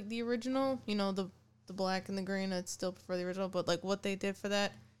prefer like the original. You know, the black and the green. I'd still prefer the original, but like what they did for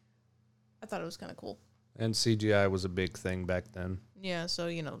that, I thought it was kind of cool. And CGI was a big thing back then. Yeah, so,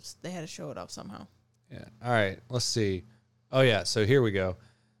 you know, they had to show it off somehow. Yeah. All right, let's see. Oh, yeah, so here we go.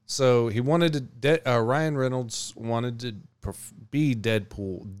 So he wanted to, Ryan Reynolds wanted to be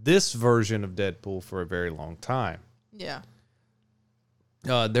Deadpool, this version of Deadpool, for a very long time. Yeah.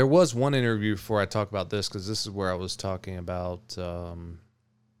 There was one interview before I talk about this, because this is where I was talking about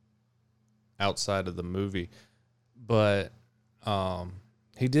outside of the movie. But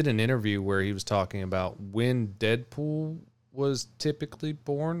he did an interview where he was talking about when Deadpool was typically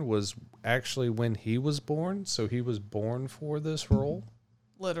born was actually when he was born. So he was born for this role.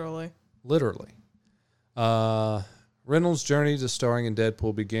 Literally. Reynolds' journey to starring in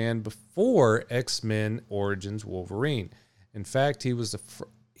Deadpool began before X-Men Origins Wolverine. In fact, he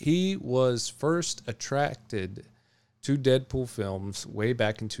was first attracted to Deadpool films way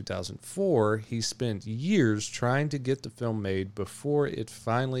back in 2004. He spent years trying to get the film made before it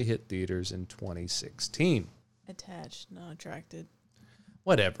finally hit theaters in 2016. Attached, not attracted.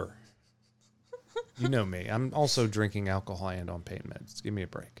 Whatever. You know me. I'm also drinking alcohol and on pain meds. Give me a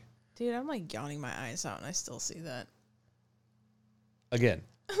break. Dude, I'm like yawning my eyes out and I still see that. Again.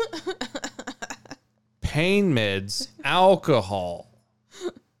 Pain meds, alcohol.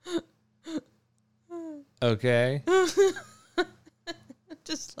 Okay?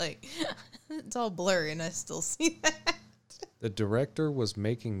 Just like, it's all blurry and I still see that. The director was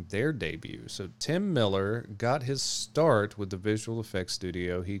making their debut, so Tim Miller got his start with the visual effects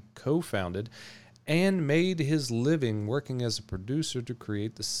studio he co-founded and made his living working as a producer to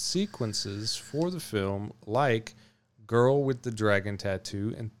create the sequences for the film, like Girl with the Dragon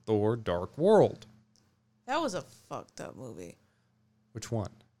Tattoo and Thor Dark World. That was a fucked up movie. Which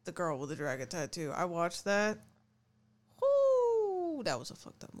one? The Girl with the Dragon Tattoo. I watched that. Whoo! That was a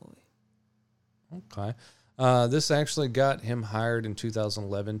fucked up movie. Okay. This actually got him hired in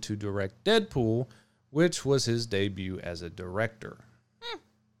 2011 to direct Deadpool, which was his debut as a director.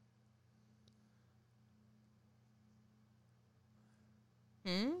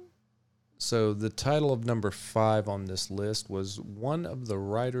 So the title of number 5 on this list was one of the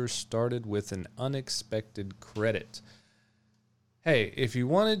writers started with an unexpected credit. Hey, if you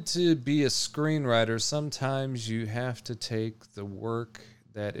wanted to be a screenwriter, sometimes you have to take the work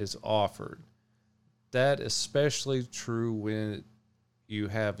that is offered. That especially true when you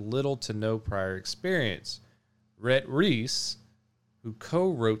have little to no prior experience. Rhett Reese, who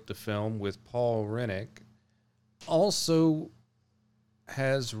co-wrote the film with Paul Rennick, also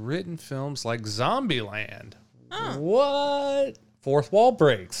has written films like Zombieland. What? Fourth Wall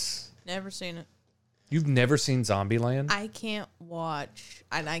Breaks. Never seen it. You've never seen Zombieland? I can't watch,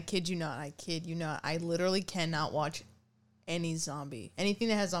 and I kid you not, I literally cannot watch anything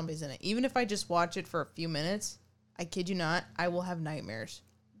that has zombies in it. Even if I just watch it for a few minutes, I kid you not, I will have nightmares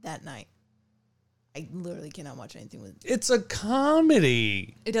that night. I literally cannot watch anything with it. It's a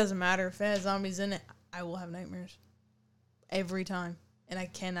comedy. It doesn't matter if it has zombies in it, I will have nightmares. Every time. And I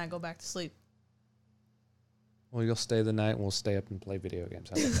cannot go back to sleep. Well, you'll stay the night and we'll stay up and play video games.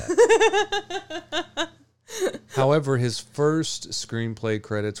 How about that? However, his first screenplay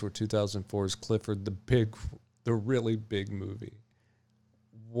credits were 2004's Clifford the really big movie.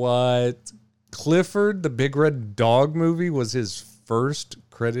 What? Clifford the Big Red Dog movie was his first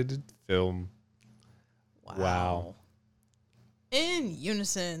credited film. Wow. In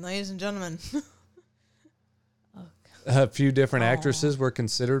unison, ladies and gentlemen. A few different actresses were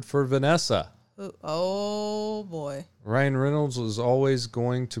considered for Vanessa. Oh, boy. Ryan Reynolds was always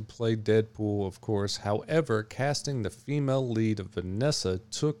going to play Deadpool, of course. However, casting the female lead of Vanessa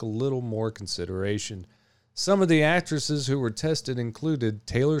took a little more consideration. Some of the actresses who were tested included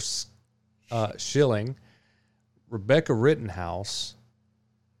Taylor Schilling, Rebecca Rittenhouse,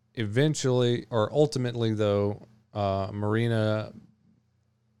 ultimately, though, Marina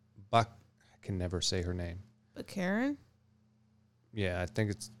I can never say her name. But Karen? Yeah, I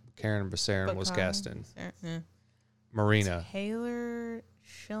think it's Karen Basarin was casting. Yeah. Marina. Taylor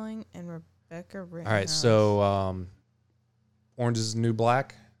Schilling and Rebecca Rittenhouse. All right, so Orange is the New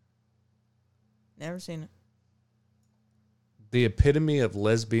Black. Never seen it. The epitome of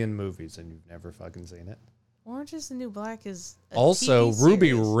lesbian movies, and you've never fucking seen it. Orange is the New Black is a also TV Ruby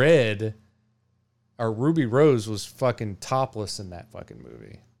series. Ruby Rose was fucking topless in that fucking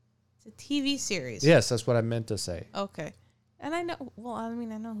movie. It's a TV series. Yes, that's what I meant to say. Okay. And I know, I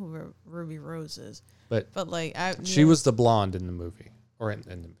know who Ruby Rose is. But like, she was the blonde in the movie, or in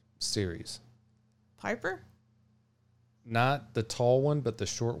the series. Piper? Not the tall one, but the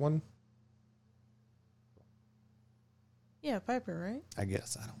short one. Yeah, Piper, right? I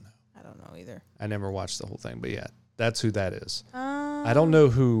guess. I don't know. I don't know either. I never watched the whole thing, but yeah, that's who that is. I don't know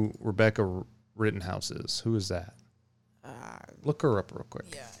who Rebecca Rittenhouse is. Who is that? Look her up real quick.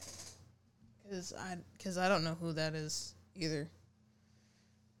 Yeah. Because I don't know who that is either.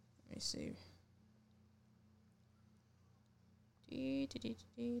 Let me see.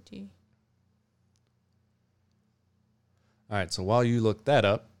 All right, so while you look that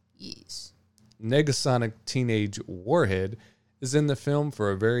up, Yes. Negasonic Teenage Warhead is in the film for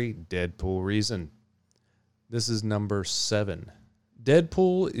a very Deadpool reason. This is number 7.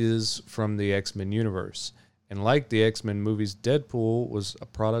 Deadpool is from the X-Men universe, and like the X-Men movies, Deadpool was a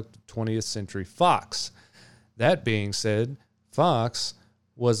product of 20th Century Fox. That being said, Fox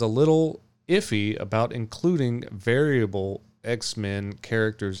was a little iffy about including variable X-Men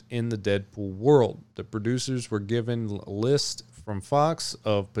characters in the Deadpool world. The producers were given a list from Fox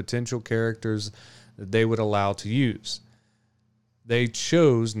of potential characters that they would allow to use. They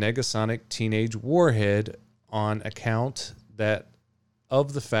chose Negasonic Teenage Warhead on account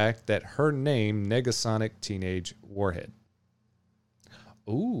of the fact that her name, Negasonic Teenage Warhead.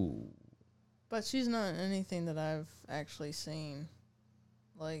 Ooh. But she's not in anything that I've actually seen.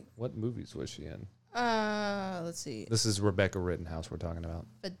 Like, What movies was she in? let's see. This is Rebecca Rittenhouse we're talking about.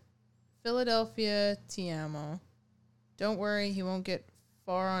 Philadelphia, Tiamo. Don't worry, he won't get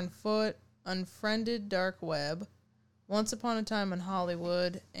far on foot. Unfriended Dark Web. Once Upon a Time in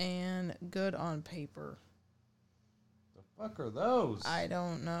Hollywood. And Good on Paper. The fuck are those? I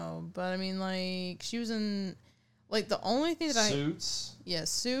don't know. But I mean, like, she was in, like, the only thing that Suits. Yeah,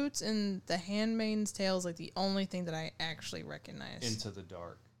 Suits and The Handmaid's Tale is, like, the only thing that I actually recognize. Into the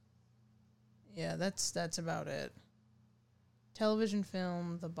Dark. Yeah, that's about it. Television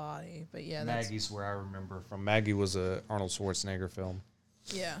film, The Body, but yeah, Maggie's where I remember from. Maggie was a Arnold Schwarzenegger film.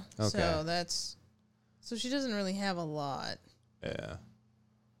 Yeah. Okay. So she doesn't really have a lot. Yeah.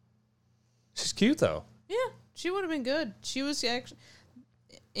 She's cute though. Yeah, she would have been good. She was actually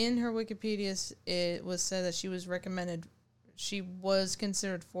in her Wikipedia. It was said that she was recommended. She was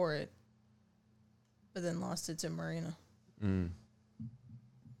considered for it, but then lost it to Marina. Mm.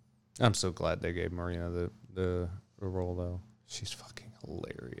 I'm so glad they gave Marina the role though. She's fucking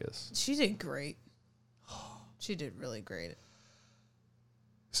hilarious. She did great. She did really great.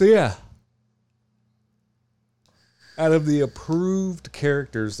 So yeah. Out of the approved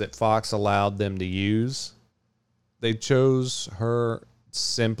characters that Fox allowed them to use, they chose her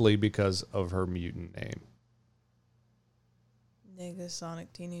simply because of her mutant name.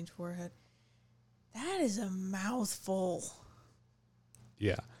 Negasonic Teenage Warhead. That is a mouthful.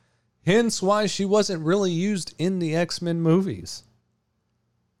 Yeah. Hence why she wasn't really used in the X-Men movies.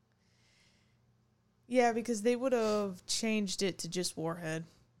 Yeah, because they would have changed it to just Warhead.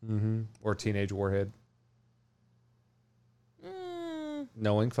 Mm-hmm. Or Teenage Warhead.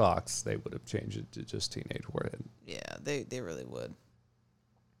 Knowing Fox, they would have changed it to just Teenage Warhead. Yeah, they really would.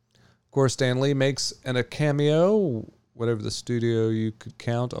 Of course, Stan Lee makes a cameo, whatever the studio you could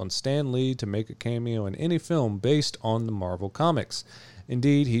count on Stan Lee to make a cameo in any film based on the Marvel Comics.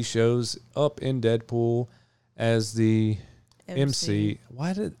 Indeed, he shows up in Deadpool as the MC.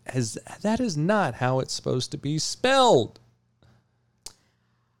 That is not how it's supposed to be spelled.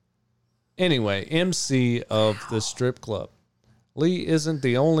 Anyway, MC of the strip club. Lee isn't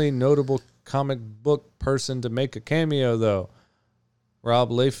the only notable comic book person to make a cameo, though. Rob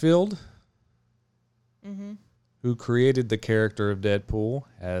Liefeld, who created the character of Deadpool,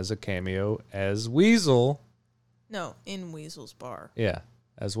 has a cameo as Weasel. No, in Weasel's bar. Yeah,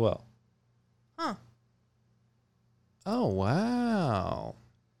 as well. Huh. Oh, wow.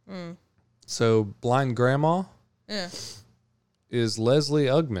 Mm. So, Blind Grandma Yeah. is Leslie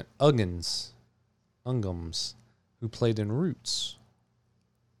Uggams, who played in Roots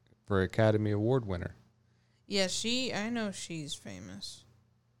for Academy Award winner. Yeah, I know she's famous.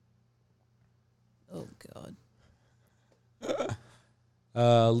 Oh, God.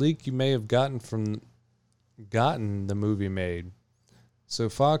 Leak you may have gotten the movie made. So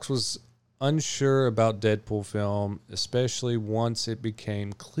Fox was unsure about Deadpool film, especially once it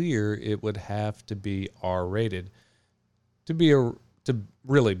became clear it would have to be R-rated to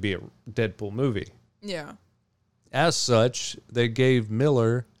really be a Deadpool movie. Yeah. As such, they gave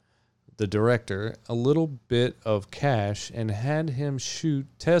Miller, the director, a little bit of cash and had him shoot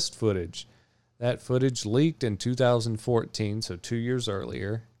test footage. That footage leaked in 2014, so 2 years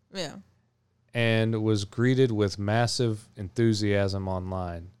earlier. Yeah. And was greeted with massive enthusiasm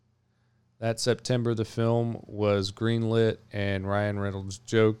online. That September, the film was greenlit, and Ryan Reynolds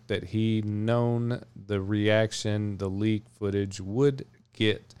joked that he'd known the reaction the leaked footage would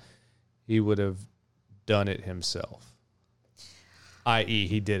get. He would have done it himself. I.e.,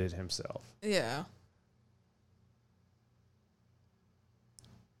 he did it himself. Yeah.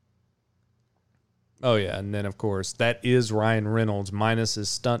 Oh, yeah. And then, of course, that is Ryan Reynolds minus his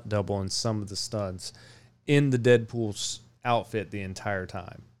stunt double and some of the stunts in the Deadpool's outfit the entire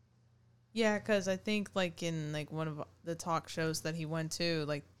time. Yeah, because I think, like, in, like, one of the talk shows that he went to,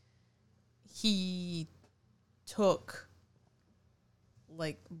 like, he took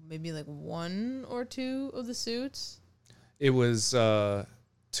like maybe like one or two of the suits. It was 2 of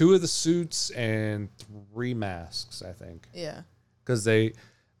the suits and 3 masks, I think. Yeah. Because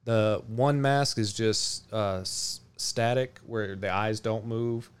the one mask is just static, where the eyes don't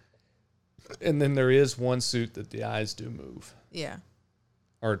move, and then there is one suit that the eyes do move. Yeah.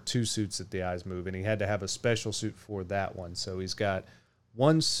 Or 2 suits that the eyes move, and he had to have a special suit for that one. So he's got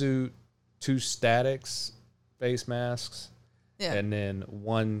 1 suit, 2 statics face masks, and then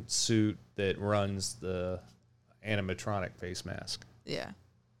 1 suit that runs the animatronic face mask. Yeah.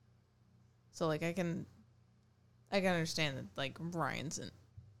 So like I can understand that like Ryan's in,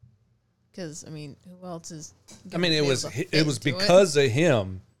 because I mean who else is? I mean it was because of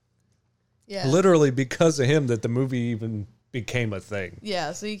him. Yeah. Literally because of him that the movie even became a thing.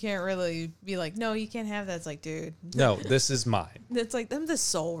 Yeah, so you can't really be like, no, you can't have that. It's like, dude. No, this is mine. It's like, I'm the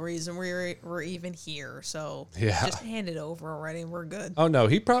sole reason we're even here. So just hand it over already and we're good. Oh, no.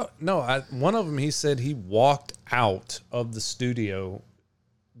 One of them, he said he walked out of the studio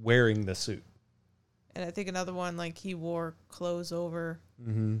wearing the suit. And I think another one, like, he wore clothes over.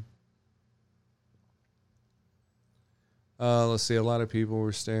 Mm-hmm. Let's see. A lot of people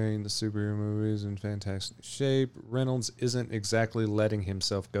were staring the superhero movies in fantastic shape. Reynolds isn't exactly letting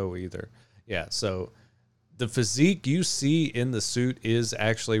himself go either. Yeah, so the physique you see in the suit is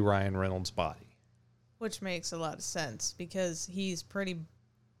actually Ryan Reynolds' body. Which makes a lot of sense because he's pretty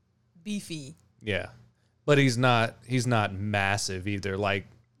beefy. Yeah, but he's not massive either. Like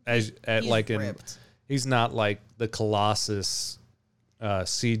he's not like the Colossus.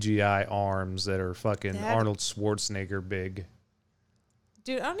 CGI arms that are fucking Arnold Schwarzenegger big.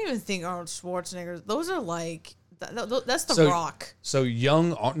 Dude, I don't even think Arnold Schwarzenegger. Those are like that's the Rock. So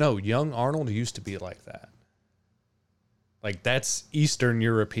young Arnold used to be like that. Like that's Eastern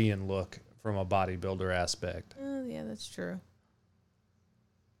European look from a bodybuilder aspect. Yeah, that's true.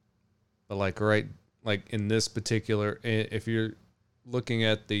 But like in this particular, if you're looking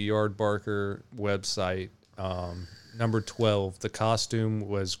at the Yardbarker website. Number 12, the costume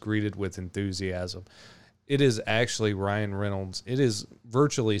was greeted with enthusiasm. It is actually Ryan Reynolds. It is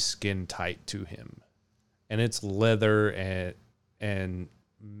virtually skin tight to him. And it's leather and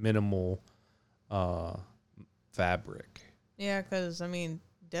minimal fabric. Yeah, because, I mean,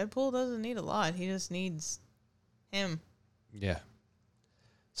 Deadpool doesn't need a lot. He just needs him. Yeah.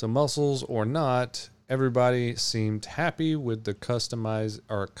 So muscles or not, everybody seemed happy with the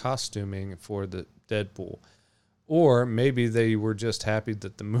costuming for the Deadpool. Or maybe they were just happy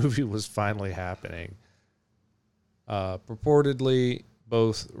that the movie was finally happening. Purportedly,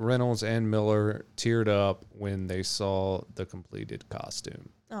 both Reynolds and Miller teared up when they saw the completed costume.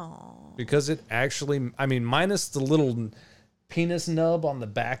 Oh. Because it actually, I mean, minus the little penis nub on the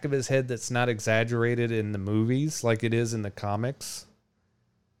back of his head that's not exaggerated in the movies like it is in the comics.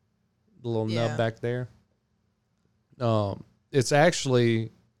 The little nub back there. It's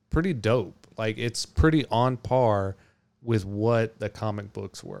actually pretty dope. Like, it's pretty on par with what the comic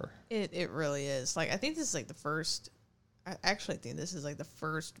books were. It really is. Like, I think this is like the first... I actually think this is like the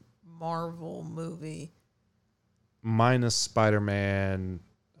first Marvel movie. Minus Spider-Man,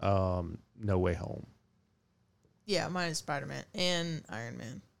 No Way Home. Yeah, minus Spider-Man and Iron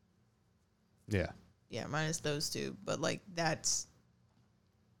Man. Yeah. Yeah, minus those two. But, like, that's...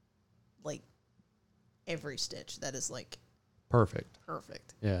 like, every stitch. That is, like... Perfect.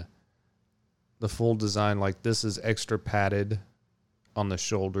 Yeah. The full design, like this is extra padded on the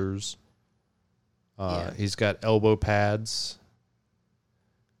shoulders. He's got elbow pads,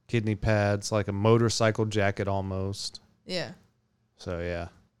 kidney pads, like a motorcycle jacket almost. Yeah. So, yeah.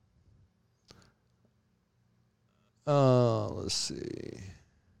 Let's see.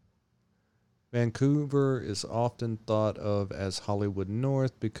 Vancouver is often thought of as Hollywood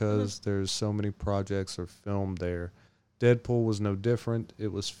North because there's so many projects are filmed there. Deadpool was no different.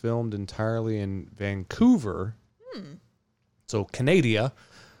 It was filmed entirely in Vancouver, so Canada,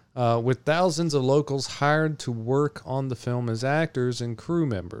 with thousands of locals hired to work on the film as actors and crew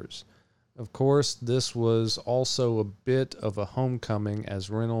members. Of course, this was also a bit of a homecoming as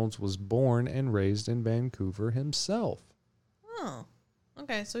Reynolds was born and raised in Vancouver himself. Oh,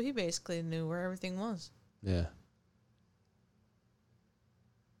 okay. So he basically knew where everything was. Yeah.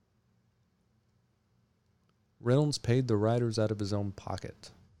 Reynolds paid the writers out of his own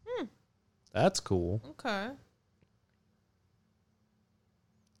pocket. That's cool. Okay.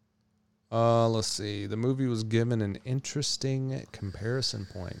 Let's see. The movie was given an interesting comparison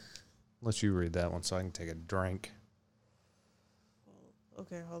point. Let you read that one so I can take a drink.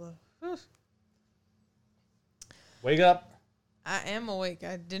 Okay, hold on. Wake up. I am awake.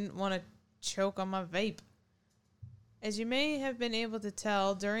 I didn't want to choke on my vape. As you may have been able to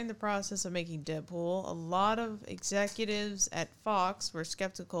tell during the process of making Deadpool, a lot of executives at Fox were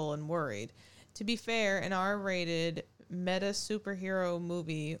skeptical and worried. To be fair, an R-rated meta superhero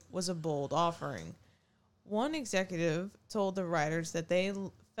movie was a bold offering. One executive told the writers that they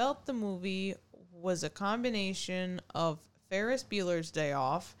felt the movie was a combination of Ferris Bueller's Day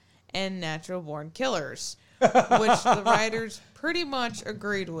Off and Natural Born Killers, which the writers pretty much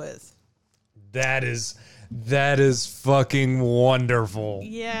agreed with. That is fucking wonderful.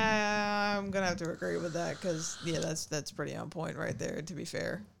 Yeah, I'm gonna have to agree with that because that's pretty on point right there. To be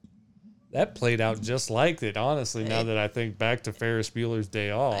fair, That played out just like it, honestly, now that I think back to Ferris Bueller's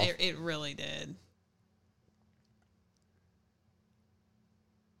Day Off. it really did.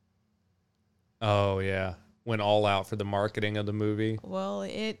 Oh, yeah. Went all out for the marketing of the movie. Well,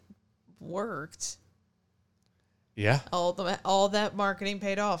 it worked. Yeah. All that marketing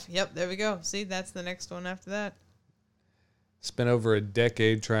paid off. Yep, there we go. See, that's the next one after that. Spent over a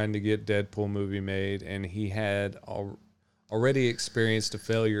decade trying to get Deadpool movie made, and he had already experienced a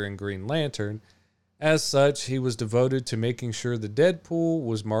failure in Green Lantern. As such, he was devoted to making sure the Deadpool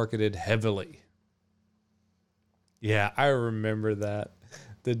was marketed heavily. Yeah, I remember that.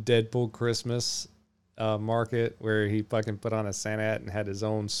 The Deadpool Christmas market where he fucking put on a Santa hat and had his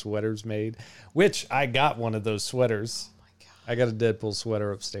own sweaters made, which I got one of those sweaters. Oh my God. I got a Deadpool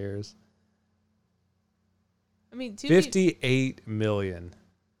sweater upstairs. I mean, 58 million.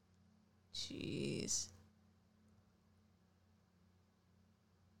 Jeez.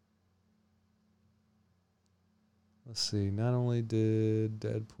 Let's see. Not only did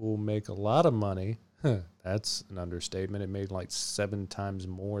Deadpool make a lot of money, that's an understatement. It made like 7 times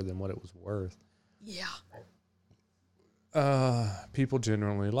more than what it was worth. Yeah. People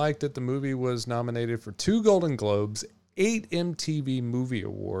generally liked it. The movie was nominated for 2 Golden Globes, 8 MTV Movie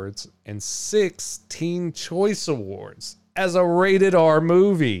Awards, and 6 Teen Choice Awards as a rated R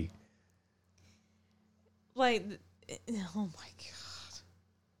movie. Like, oh my God.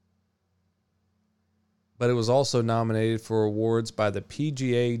 But it was also nominated for awards by the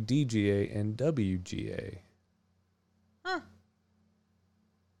PGA, DGA, and WGA. Huh.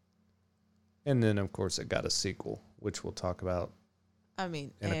 And then, of course, it got a sequel, which we'll talk about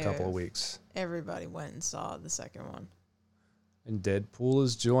in a couple of weeks. Everybody went and saw the second one. And Deadpool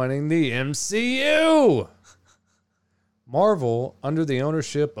is joining the MCU. Marvel, under the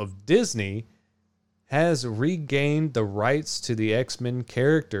ownership of Disney, has regained the rights to the X-Men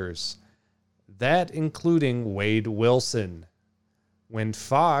characters, that including Wade Wilson. When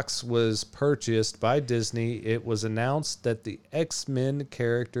Fox was purchased by Disney, it was announced that the X-Men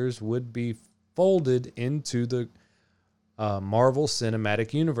characters would be folded into the Marvel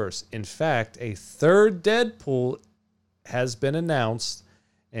Cinematic Universe. In fact, a third Deadpool has been announced,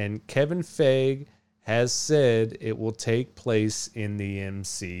 and Kevin Feige has said it will take place in the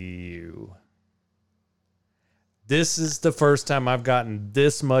MCU. This is the first time I've gotten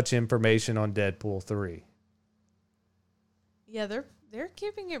this much information on Deadpool 3. Yeah, they're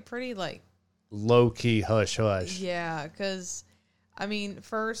keeping it pretty like Low-key hush-hush. Yeah, because, I mean,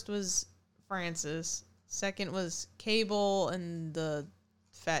 first was Francis. Second was Cable and the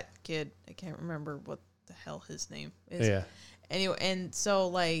fat kid. I can't remember what the hell his name is. Yeah. Anyway, and so,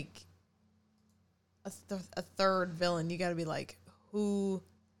 like, a third villain, you got to be like, who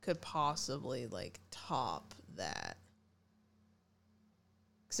could possibly, like, top that?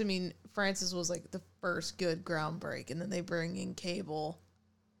 Because, I mean, Francis was, like, the first good groundbreak, and then they bring in Cable,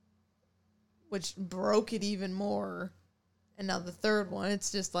 which broke it even more. And now the third one,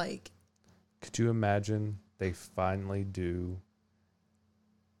 it's just like... Could you imagine they finally do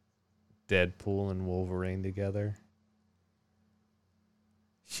Deadpool and Wolverine together?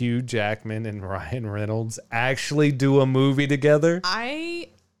 Hugh Jackman and Ryan Reynolds actually do a movie together?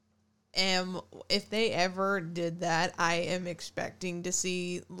 If they ever did that, I am expecting to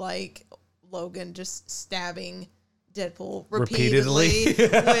see, like, Logan just stabbing Deadpool repeatedly.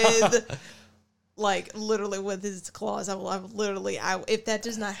 With... Like, literally with his claws. If that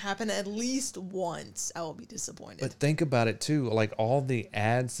does not happen at least once, I will be disappointed. But think about it, too. Like, all the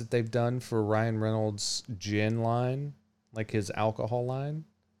ads that they've done for Ryan Reynolds' gin line, like his alcohol line,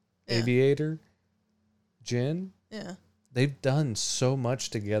 Yeah. Aviator, gin. Yeah. They've done so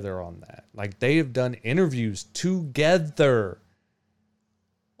much together on that. Like, they have done interviews together.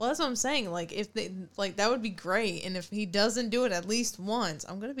 Well, that's what I'm saying. Like, if they that would be great. And if he doesn't do it at least once,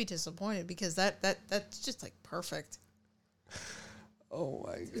 I'm gonna be disappointed because that's just like perfect. Oh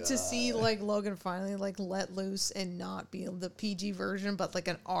my God. To see like Logan finally like let loose and not be the PG version, but like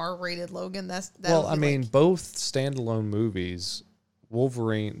an R-rated Logan. Well, I mean, both standalone movies,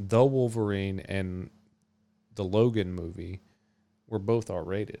 Wolverine and the Logan movie were both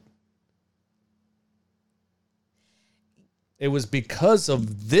R-rated. It was because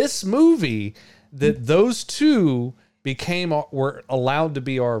of this movie that those two were allowed to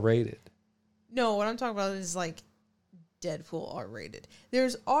be R-rated. No, what I'm talking about is like Deadpool R-rated.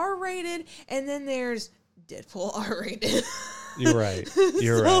 There's R-rated, and then there's Deadpool R-rated. You're right.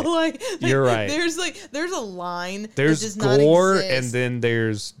 You're so right. You're right. There's a line. There's that does gore, not exist. and then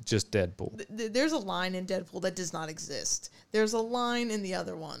there's just Deadpool. There's a line in Deadpool that does not exist. There's a line in the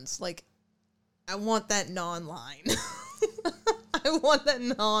other ones. Like, I want that non-line. I want that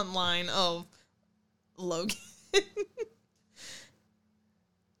non-line of Logan.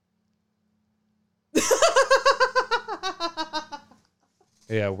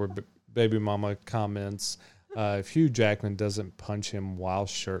 Yeah, where Baby Mama comments, if Hugh Jackman doesn't punch him while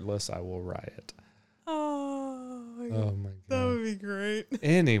shirtless, I will riot. Oh my God. That would be great.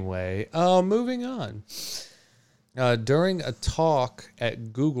 Anyway, moving on. During a talk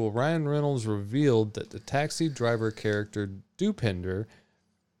at Google, Ryan Reynolds revealed that the taxi driver character Dupinder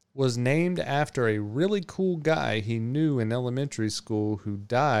was named after a really cool guy he knew in elementary school who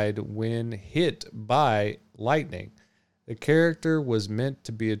died when hit by lightning. The character was meant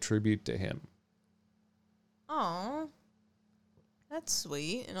to be a tribute to him. Aw. That's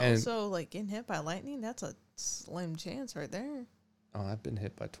sweet. And also, like, getting hit by lightning, that's a slim chance right there. Oh, I've been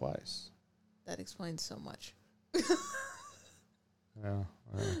hit by twice. That explains so much.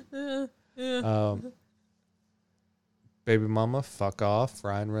 Baby Mama, fuck off.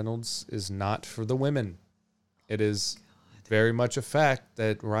 Ryan Reynolds is not for the women. It is very much a fact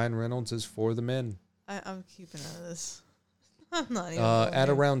that Ryan Reynolds is for the men. I'm keeping out of this. I'm not even. At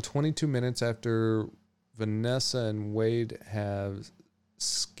around 22 minutes after Vanessa and Wade have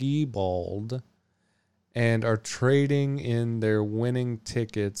ski-balled and are trading in their winning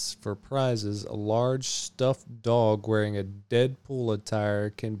tickets for prizes, a large stuffed dog wearing a Deadpool attire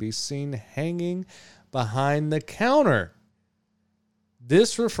can be seen hanging behind the counter.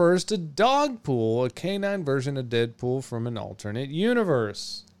 This refers to Dogpool, a canine version of Deadpool from an alternate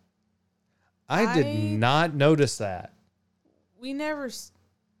universe. I did not notice that. We never...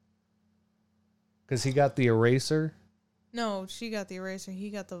 Because he got the eraser? No, she got the eraser.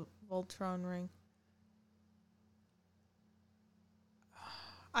 He got the Voltron ring.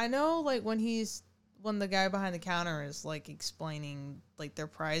 I know, like, when the guy behind the counter is, like, explaining, like, their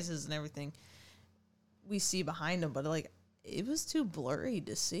prizes and everything, we see behind him, but, like, it was too blurry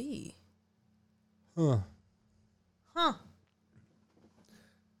to see. Huh. Huh.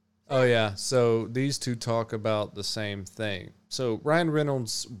 Oh, yeah. So these two talk about the same thing. So Ryan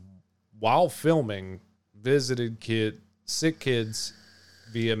Reynolds, while filming, visited sick kids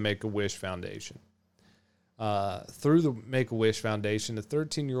via Make-A-Wish Foundation. Through the Make-A-Wish Foundation, a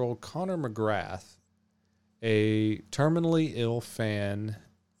 13-year-old Connor McGrath, a terminally ill fan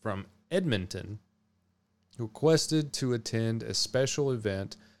from Edmonton, requested to attend a special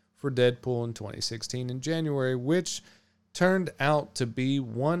event for Deadpool in 2016 in January, which turned out to be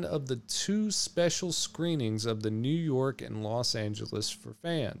one of the two special screenings of the New York and Los Angeles for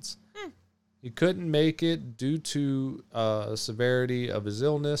fans. He couldn't make it due to severity of his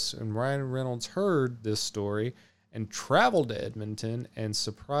illness, and Ryan Reynolds heard this story and traveled to Edmonton and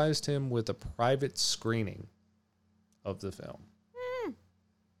surprised him with a private screening of the film.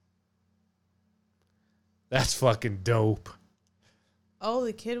 That's fucking dope. Oh,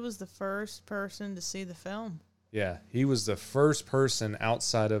 the kid was the first person to see the film. Yeah, he was the first person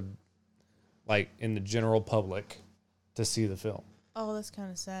outside of, like, in the general public to see the film. Oh, that's kind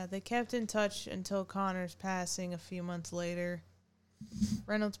of sad. They kept in touch until Connor's passing a few months later.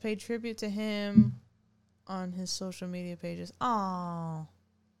 Reynolds paid tribute to him on his social media pages. Oh,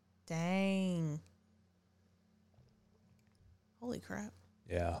 dang. Holy crap.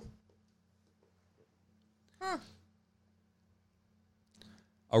 Yeah. Huh.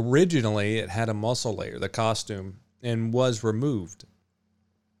 Originally, it had a muscle layer, the costume, and was removed.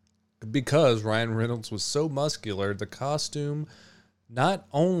 Because Ryan Reynolds was so muscular, the costume not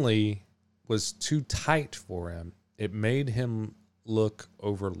only was too tight for him, it made him look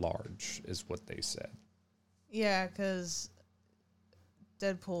over large, is what they said. Yeah, because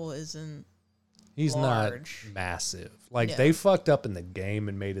Deadpool isn't He's large. Not massive. Like, Yeah. they fucked up in the game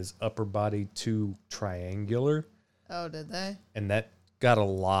and made his upper body too triangular. Oh, did they? And that got a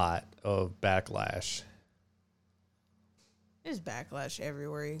lot of backlash. There's backlash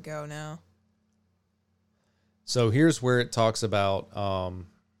everywhere you go now. So here's where it talks about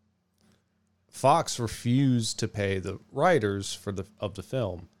Fox refused to pay the writers of the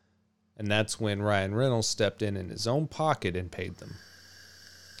film. And that's when Ryan Reynolds stepped in his own pocket and paid them.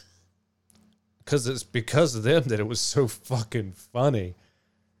 because it's because of them that it was so fucking funny.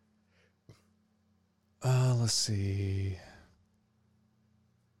 Let's see.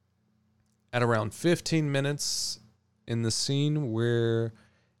 At around 15 minutes in the scene where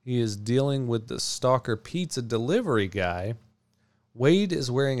he is dealing with the stalker pizza delivery guy, Wade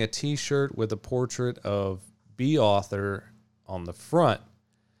is wearing a t-shirt with a portrait of B. Arthur on the front.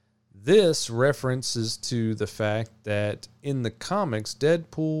 This references to the fact that in the comics,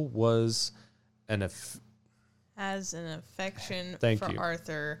 Deadpool was has an affection Thank for you.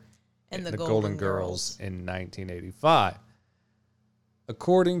 Arthur and the Golden Girls in 1985.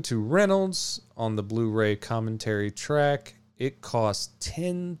 According to Reynolds on the Blu-ray commentary track, it cost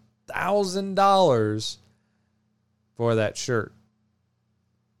 $10,000 for that shirt,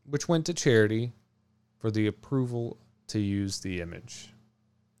 which went to charity for the approval to use the image.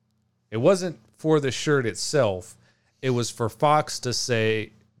 It wasn't for the shirt itself. It was for Fox to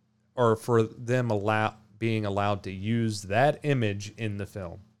say, or for them being allowed to use that image in the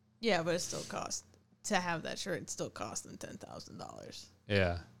film. Yeah, but it still cost to have that shirt. It still cost them $10,000.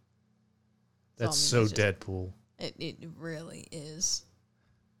 Yeah. That's so Deadpool. It really is.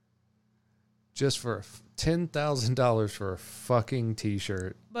 Just for $10,000 for a fucking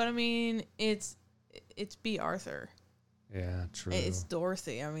t-shirt. But I mean, it's B. Arthur. Yeah, true. It's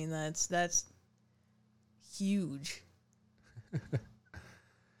Dorothy. I mean, that's huge.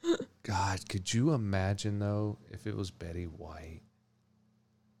 God, could you imagine though if it was Betty White?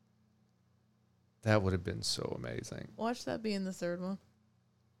 That would have been so amazing. Watch that be in the third one.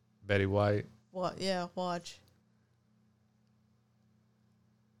 Betty White. What? Yeah, watch.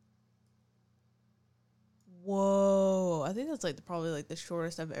 Whoa! I think that's probably the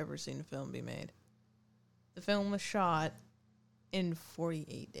shortest I've ever seen a film be made. The film was shot in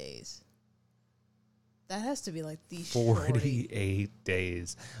 48 days. That has to be the 48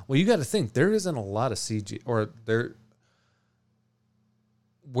 days. Well, you got to think there isn't a lot of CG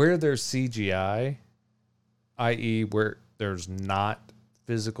where there's CGI, i.e., where there's not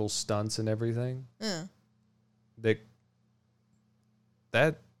physical stunts and everything. Yeah.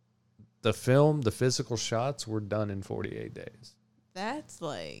 The physical shots were done in 48 days. That's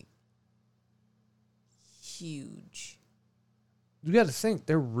huge. You got to think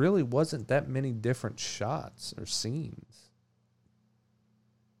there really wasn't that many different shots or scenes.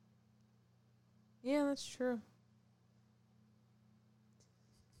 Yeah, that's true.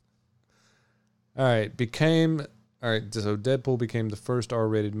 So Deadpool became the first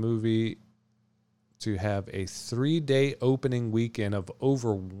R-rated movie to have a 3-day opening weekend of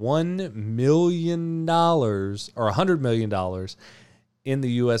over $1 million or $100 million in the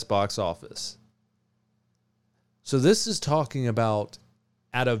U.S. box office. So this is talking about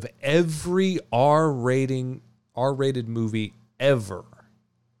out of every R-rated movie ever,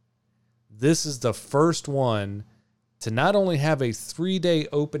 this is the first one to not only have a 3-day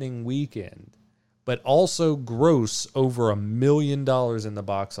opening weekend, but also gross over $1 million in the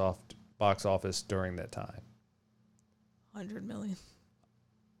box office during that time. 100 million.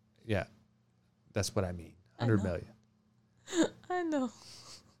 Yeah, that's what I mean. 100 million. I know.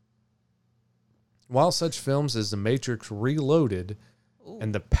 While such films as The Matrix Reloaded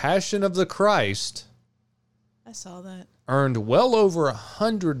and The Passion of the Christ, I saw that, earned well over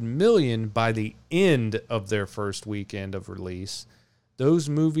 $100 million by the end of their first weekend of release, those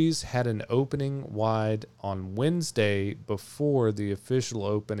movies had an opening wide on Wednesday before the official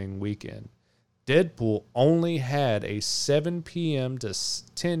opening weekend. Deadpool only had a 7 p.m. to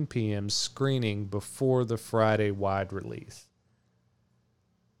 10 p.m. screening before the Friday wide release.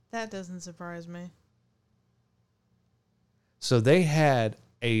 That doesn't surprise me. So they had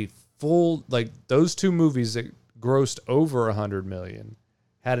a full, those two movies that grossed over $100 million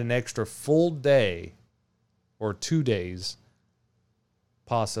had an extra full day or 2 days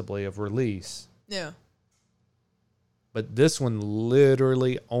possibly of release. Yeah. But this one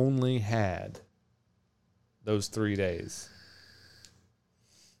literally only had those 3 days.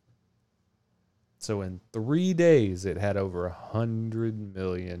 So in 3 days, it had over $100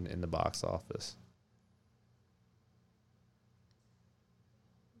 million in the box office.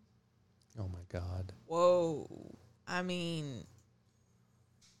 Oh my God. Whoa. I mean,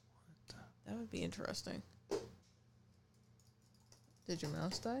 that would be interesting. Did your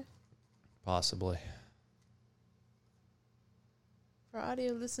mouse die? Possibly. For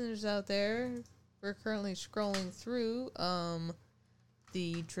audio listeners out there, we're currently scrolling through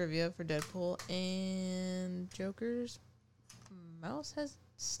the trivia for Deadpool, and Joker's mouse has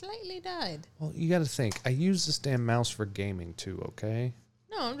slightly died. Well, you got to think. I use this damn mouse for gaming too, okay?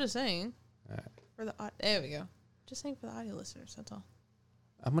 No, I'm just saying. All right. There we go. Just saying for the audio listeners, that's all.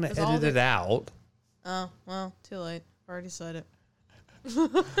 I'm going to edit it out. Oh, well, too late. Already said it.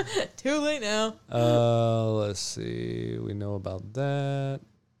 Too late now. Let's see. We know about that.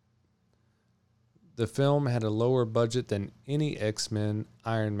 The film had a lower budget than any X-Men,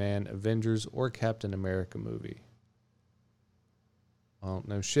 Iron Man, Avengers, or Captain America movie. Well,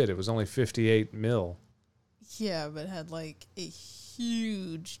 no shit. It was only 58 mil. Yeah, but it had like a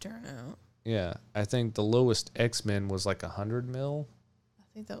huge turnout. Yeah, I think the lowest X-Men was like 100 mil. I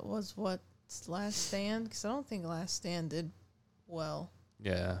think that was what's Last Stand, because I don't think Last Stand did well.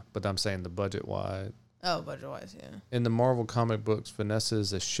 Yeah, but I'm saying the budget-wise. Oh, budget-wise, yeah. In the Marvel comic books, Vanessa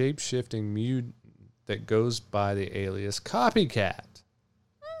is a shape-shifting mutant that goes by the alias Copycat.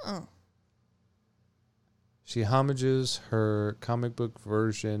 Oh. She homages her comic book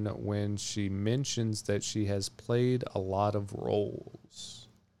version when she mentions that she has played a lot of roles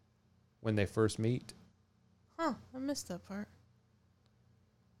when they first meet. Huh, I missed that part.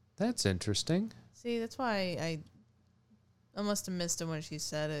 That's interesting. See, that's why I must have missed it when she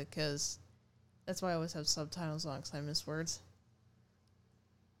said it, because that's why I always have subtitles on, because I miss words.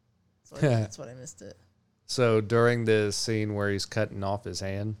 So that's what I missed it. So during the scene where he's cutting off his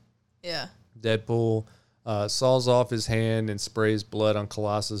hand, Yeah. Deadpool saws off his hand and sprays blood on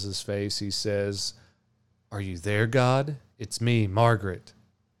Colossus's face. He says, "Are you there, God? It's me, Margaret."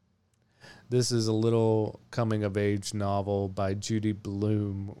 This is a little coming-of-age novel by Judy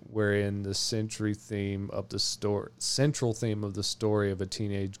Blume, wherein the central theme of the story of a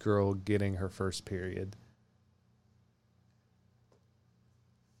teenage girl getting her first period.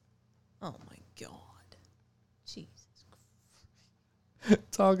 Oh, my God. Jesus.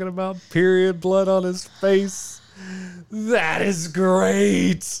 Talking about period blood on his face. That is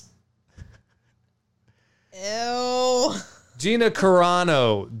great. Ew. Gina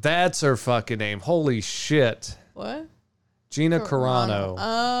Carano. That's her fucking name. Holy shit. What? Gina Carano.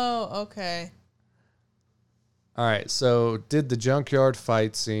 Oh, okay. All right, so did the junkyard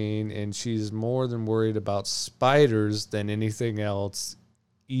fight scene, and she's more than worried about spiders than anything else,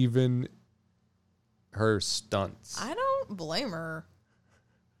 even her stunts. I don't blame her.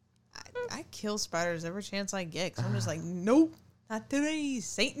 I kill spiders every chance I get, because I'm just like, nope, not today,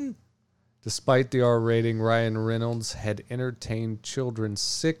 Satan. Despite the R rating, Ryan Reynolds had entertained children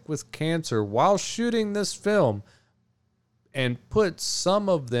sick with cancer while shooting this film and put some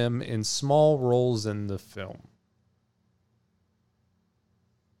of them in small roles in the film.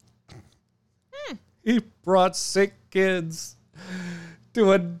 He brought sick kids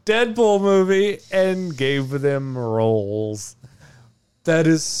to a Deadpool movie and gave them roles. That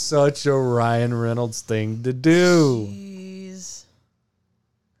is such a Ryan Reynolds thing to do. Jeez.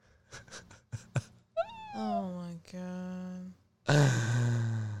 Oh my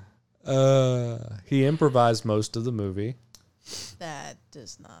God. He improvised most of the movie. That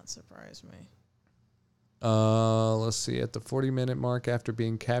does not surprise me. Let's see. At the 40-minute mark, after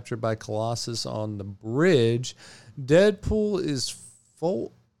being captured by Colossus on the bridge, Deadpool is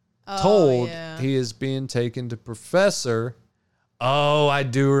told he is being taken to Professor. Oh, I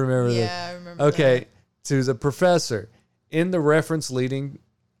do remember that. Yeah, I remember Okay, to the Professor. In the reference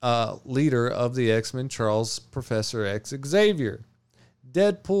leader of the X-Men, Charles Professor X Xavier.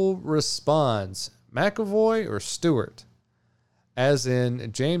 Deadpool responds, McAvoy or Stewart? As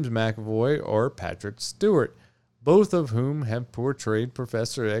in James McAvoy or Patrick Stewart, both of whom have portrayed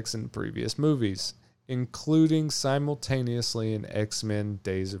Professor X in previous movies, including simultaneously in X-Men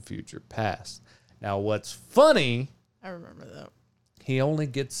Days of Future Past. Now, what's funny, I remember that. he only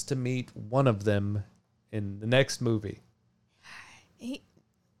gets to meet one of them in the next movie.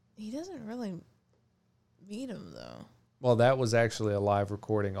 He doesn't really meet him, though. Well, that was actually a live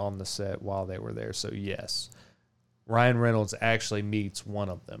recording on the set while they were there, so yes. Ryan Reynolds actually meets one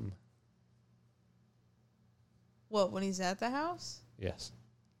of them. What, when he's at the house? Yes.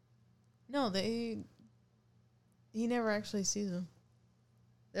 No, he never actually sees them.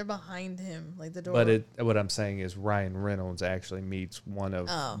 They're behind him, like the door. But what I'm saying is Ryan Reynolds actually meets one of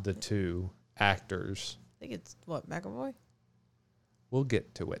the two actors. I think it's, what, McAvoy? We'll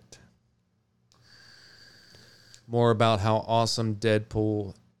get to it. More about how awesome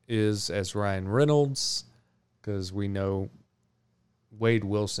Deadpool is as Ryan Reynolds, because we know Wade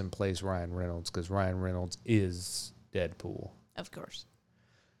Wilson plays Ryan Reynolds, because Ryan Reynolds is Deadpool. Of course.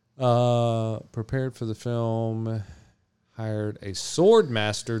 Prepared for the film, hired a sword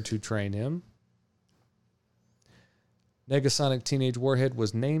master to train him. Negasonic Teenage Warhead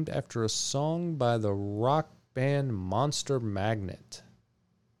was named after a song by the rock band Monster Magnet.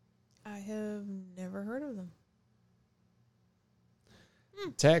 I have never heard of them.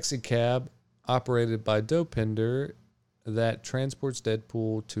 Taxi cab operated by Dopinder that transports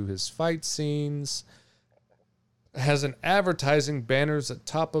Deadpool to his fight scenes. Has an advertising banners at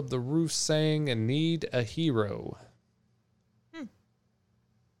top of the roof saying, "I need a hero." I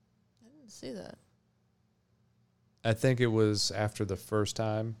didn't see that. I think it was after the first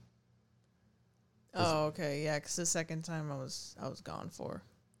time. Oh, okay, yeah. Because the second time I was gone for.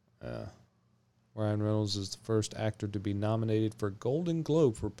 Ryan Reynolds is the first actor to be nominated for a Golden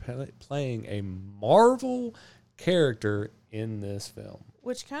Globe for playing a Marvel character in this film.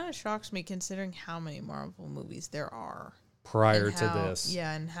 Which kind of shocks me considering how many Marvel movies there are. Prior to this.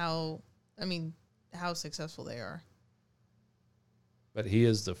 Yeah, and how successful they are. But he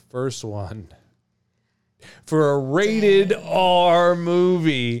is the first one for a rated R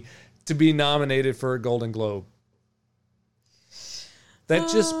movie to be nominated for a Golden Globe.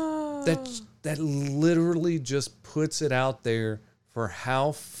 That literally just puts it out there for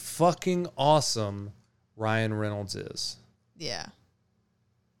how fucking awesome Ryan Reynolds is. Yeah.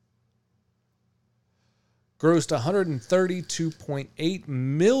 Grossed $132.8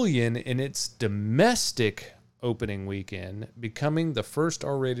 million in its domestic opening weekend, becoming the first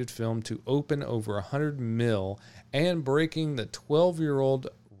R-rated film to open over 100 mil and breaking the 12-year-old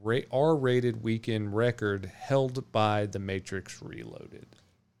R-rated weekend record held by The Matrix Reloaded.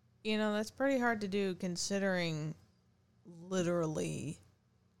 You know, that's pretty hard to do considering literally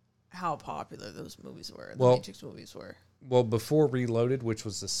how popular those movies were. The Matrix movies were. Well, before Reloaded, which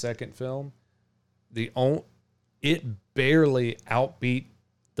was the second film, it barely outbeat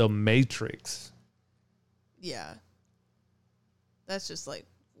The Matrix. Yeah. That's just like,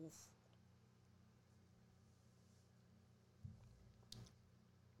 oof.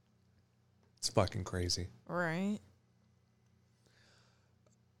 It's fucking crazy. Right.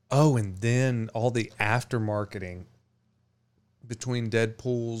 Oh, and then all the after marketing between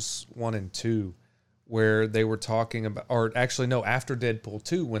Deadpool's 1 and 2, where they were talking about, or actually no, after Deadpool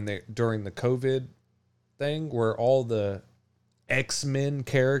 2, during the COVID thing, where all the X-Men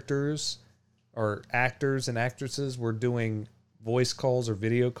characters or actors and actresses were doing voice calls or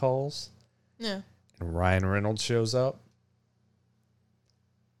video calls. Yeah. And Ryan Reynolds shows up.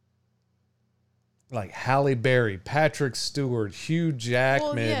 Like Halle Berry, Patrick Stewart, Hugh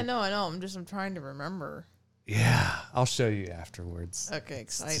Jackman. Well, yeah, no, I know. I'm trying to remember. Yeah, I'll show you afterwards. Okay,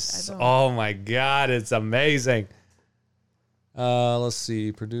 because I don't. Oh my God, it's amazing. Let's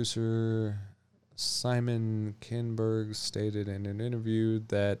see. Producer Simon Kinberg stated in an interview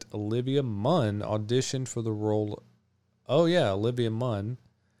that Olivia Munn auditioned for the role. Oh yeah, Olivia Munn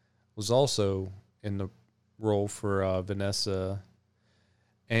was also in the role for Vanessa.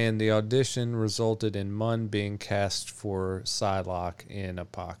 And the audition resulted in Munn being cast for Psylocke in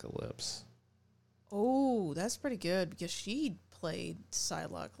Apocalypse. Oh, that's pretty good because she played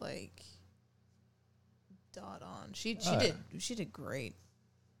Psylocke like dot on. She did great.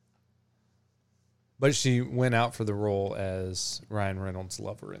 But she went out for the role as Ryan Reynolds'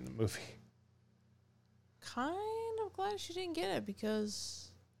 lover in the movie. Kind of glad she didn't get it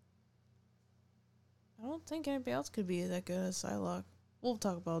because I don't think anybody else could be that good as Psylocke. We'll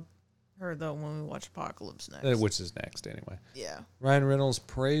talk about her, though, when we watch Apocalypse next. Which is next, anyway. Yeah. Ryan Reynolds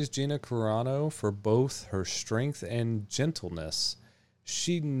praised Gina Carano for both her strength and gentleness.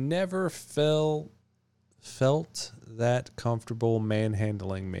 She never felt that comfortable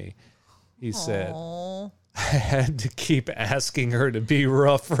manhandling me, he said. I had to keep asking her to be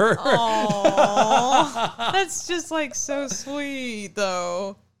rougher. Aww. That's just, like, so sweet,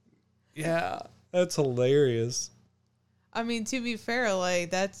 though. Yeah, that's hilarious. I mean, to be fair,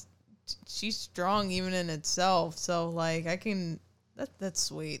 like, she's strong even in itself. So, like, that's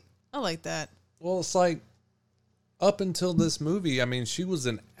sweet. I like that. Well, it's like, up until this movie, I mean, she was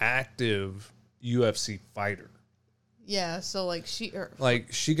an active UFC fighter. Yeah, so, like, she got,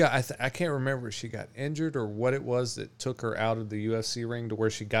 I can't remember if she got injured or what it was that took her out of the UFC ring to where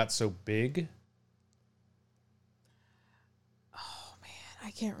she got so big. Oh, man,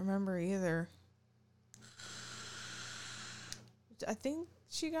 I can't remember either. I think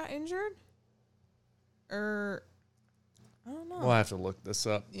she got injured. Or, I don't know. We'll have to look this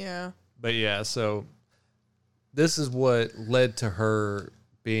up. Yeah. But yeah, so this is what led to her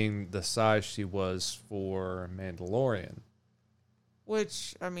being the size she was for Mandalorian.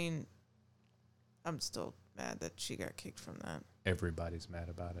 Which, I mean, I'm still mad that she got kicked from that. Everybody's mad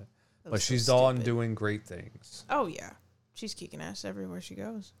about it. That But she's on doing great things. Oh, yeah. She's kicking ass everywhere she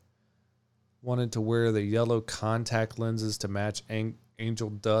goes. Wanted to wear the yellow contact lenses to match Angel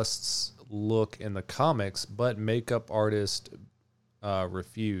Dust's look in the comics, but makeup artist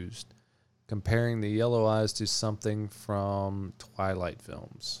refused, comparing the yellow eyes to something from Twilight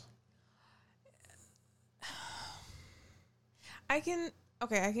films. I can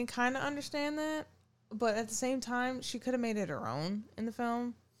kind of understand that, but at the same time, she could have made it her own in the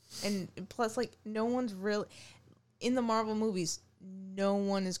film. And plus, like, no one's really in the Marvel movies. No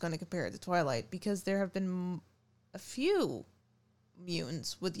one is going to compare it to Twilight because there have been a few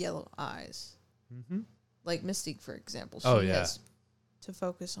mutants with yellow eyes, like Mystique, for example. She has to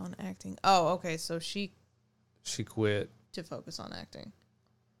focus on acting. Oh, okay, so she quit to focus on acting,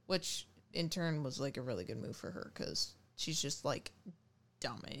 which in turn was like a really good move for her because she's just like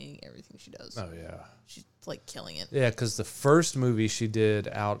dominating everything she does. Oh yeah, she's like killing it. Yeah, because the first movie she did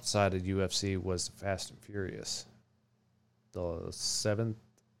outside of UFC was Fast and Furious, the 7th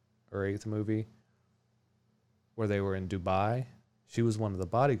or 8th movie where they were in Dubai. She was one of the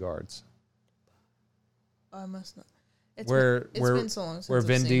bodyguards. I must not. It's been so long since where I've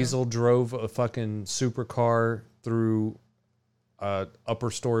Vin seen Diesel drove a fucking supercar through a upper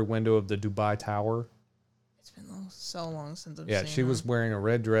story window of the Dubai Tower. It's been so long since I've seen her. Yeah, she was wearing a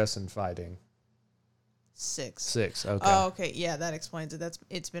red dress and fighting. 6. Okay. Oh, okay. Yeah, that explains it.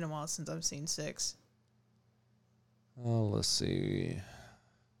 It's been a while since I've seen 6. Oh, let's see.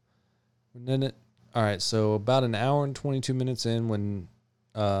 All right, so about an hour and 22 minutes in, when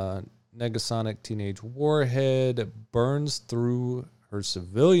Negasonic Teenage Warhead burns through her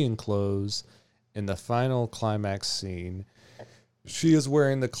civilian clothes in the final climax scene, she is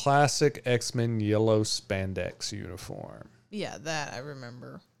wearing the classic X-Men yellow spandex uniform. Yeah, that I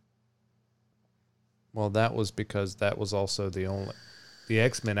remember. Well, that was because that was also the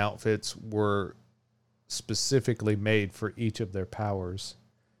X-Men outfits were specifically made for each of their powers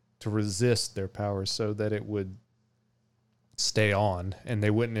to resist their powers so that it would stay on and they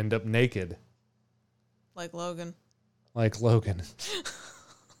wouldn't end up naked. Like Logan.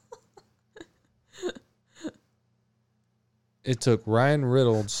 It took Ryan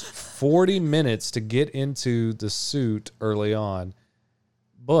Reynolds 40 minutes to get into the suit early on,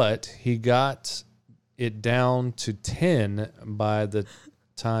 but he got it down to 10 by the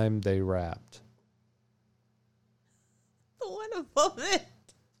time they wrapped. The one above it.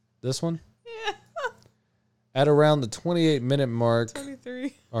 This one? Yeah. At around the 28-minute mark.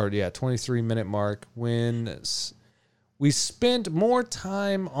 23. 23-minute mark, when we spent more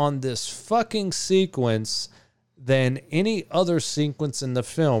time on this fucking sequence than any other sequence in the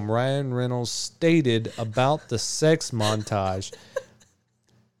film, Ryan Reynolds stated about the sex montage.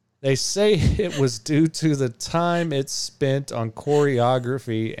 They say it was due to the time it spent on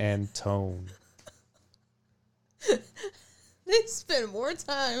choreography and tone. They spent more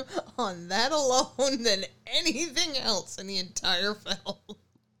time on that alone than anything else in the entire film.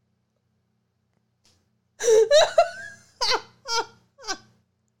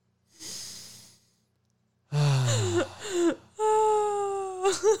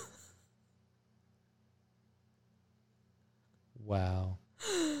 Wow.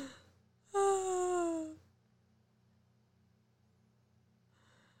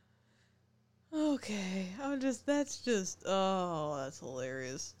 Okay, that's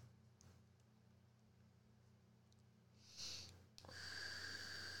hilarious.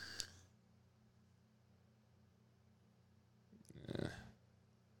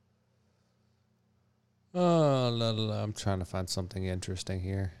 Oh, I'm trying to find something interesting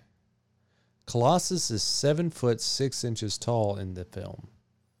here. Colossus is 7'6" tall in the film.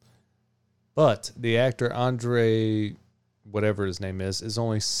 But the actor Andre, whatever his name is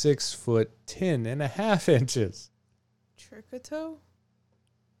only 6'10.5". Tricoto?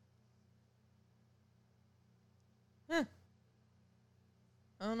 Huh.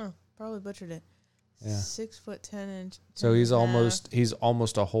 I don't know. Probably butchered it. Yeah. 6'10". So he's almost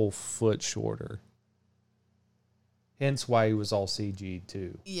a whole foot shorter. Hence why he was all CG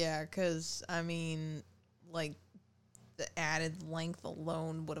too. Yeah, because, I mean, like, the added length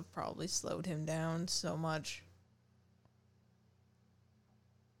alone would have probably slowed him down so much.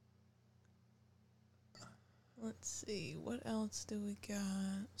 Let's see. What else do we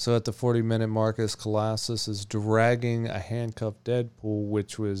got? So at the 40-minute mark, as Colossus is dragging a handcuffed Deadpool,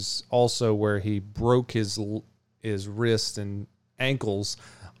 which was also where he broke his wrist and ankles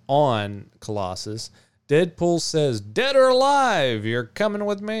on Colossus, Deadpool says, "Dead or alive, you're coming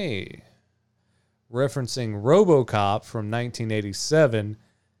with me." Referencing RoboCop from 1987,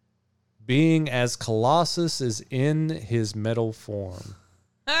 being as Colossus is in his metal form.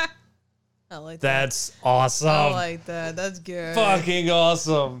 I like that. That's awesome. I like that. That's good. Fucking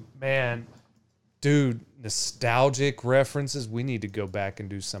awesome, man. Dude, nostalgic references. We need to go back and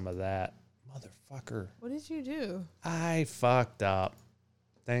do some of that. Motherfucker. What did you do? I fucked up.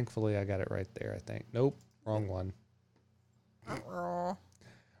 Thankfully, I got it right there, I think. Nope, wrong one. Ruh-roh.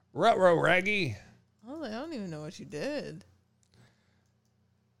 Ruh-roh, Raggy. I don't even know what you did.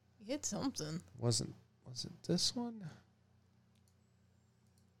 He hit something. Was it this one?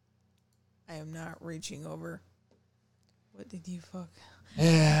 I am not reaching over. What did you fuck?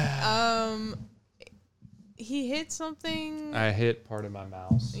 Yeah. He hit something. I hit part of my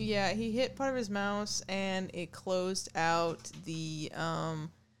mouse. Yeah, he hit part of his mouse, and it closed out the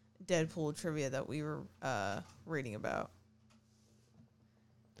Deadpool trivia that we were reading about.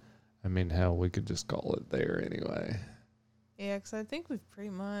 I mean, hell, we could just call it there anyway. Yeah, because I think we've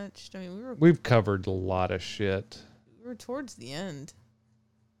pretty much. I mean, we've covered a lot of shit. We were towards the end.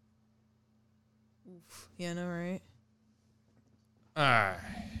 Oof. Yeah, no, right? All right.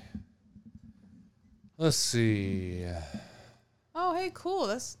 Let's see. Oh, hey, cool.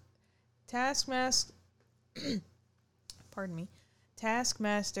 That's Taskmaster. Pardon me.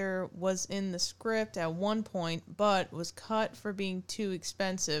 Taskmaster was in the script at one point, but was cut for being too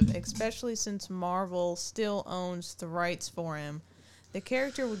expensive, especially since Marvel still owns the rights for him. The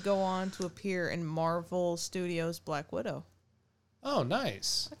character would go on to appear in Marvel Studios' Black Widow. Oh,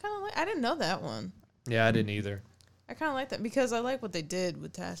 nice. I didn't know that one. Yeah, I didn't either. I kind of like that because I like what they did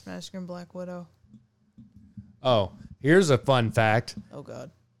with Taskmaster and Black Widow. Oh, here's a fun fact. Oh,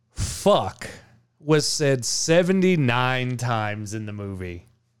 God. Fuck was said 79 times in the movie.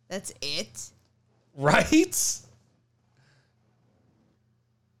 That's it? Right?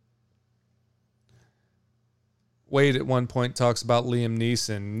 Wade at one point talks about Liam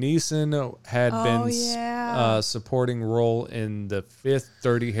Neeson. Neeson had been supporting role in the fifth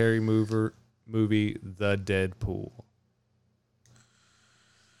Dirty Harry movie, The Deadpool.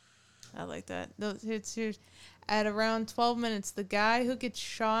 I like that. Here's, at around 12 minutes, the guy who gets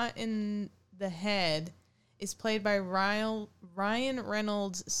shot in the head is played by Ryan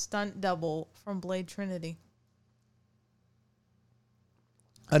Reynolds' stunt double from Blade Trinity.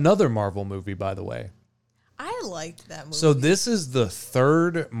 Another Marvel movie, by the way. I liked that movie. So this is the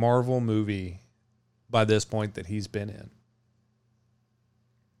third Marvel movie by this point that he's been in.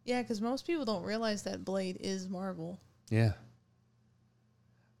 Yeah, because most people don't realize that Blade is Marvel. Yeah.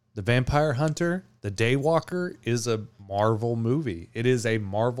 The Vampire Hunter, The Daywalker is a Marvel movie. It is a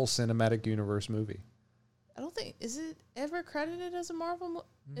Marvel Cinematic Universe movie. I don't think... Is it ever credited as a Marvel movie?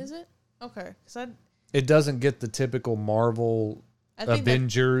 Mm-hmm. Is it? Okay. It doesn't get the typical Marvel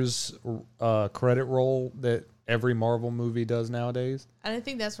Avengers credit roll that every Marvel movie does nowadays. And I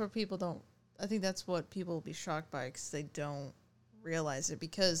think that's where people don't... I think that's what people will be shocked by because they don't realize it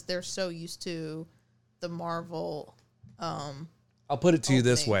because they're so used to the Marvel... I'll put it to you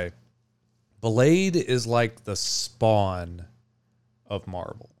this way. Blade is like the Spawn of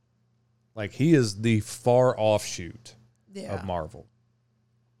Marvel. Like, he is the far offshoot of Marvel.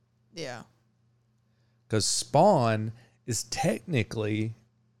 Yeah. Because Spawn is technically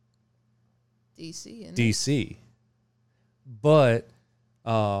DC. DC. But,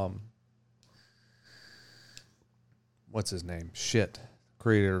 what's his name?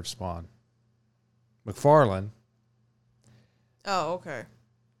 Creator of Spawn. McFarlane. Oh, okay.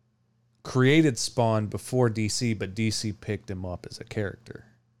 Created Spawn before DC, but DC picked him up as a character.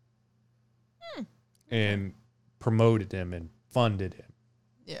 And promoted him and funded him.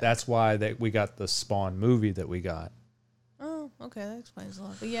 Yeah. That's why we got the Spawn movie that we got. Oh, okay. That explains a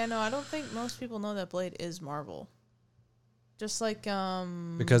lot. But yeah, no, I don't think most people know that Blade is Marvel. Just like...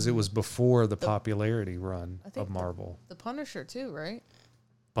 because it was before the popularity run of Marvel. The Punisher too, right?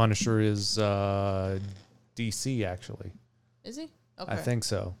 Punisher is DC, actually. Is he? Okay. I think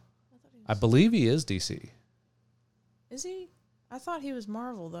so. I believe he is DC. Is he? I thought he was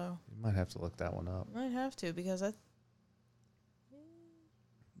Marvel, though. You might have to look that one up. Might have to, because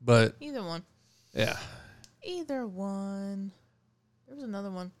But... Either one. Yeah. Either one. There was another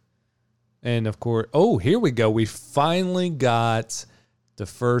one. And, of course... Oh, here we go. We finally got the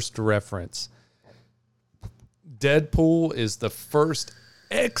first reference. Deadpool is the first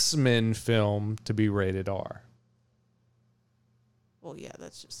X-Men film to be rated R. Well, yeah,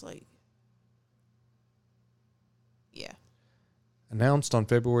 that's just like... Yeah. Announced on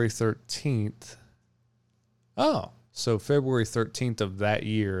February 13th. Oh, so February 13th of that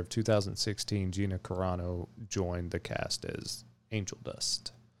year of 2016, Gina Carano joined the cast as Angel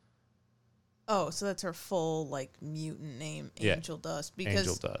Dust. Oh, so that's her full, like, mutant name, Angel Dust. Because,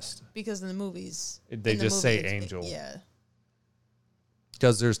 Angel Dust. Because in the movies... They just say Angel. Yeah.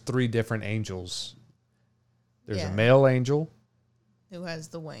 Because there's 3 different angels. There's a male angel. Who has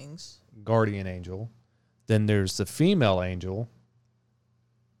the wings. Guardian angel. Then there's the female angel.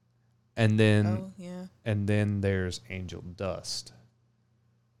 And then there's Angel Dust.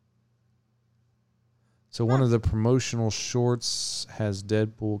 So one of the promotional shorts has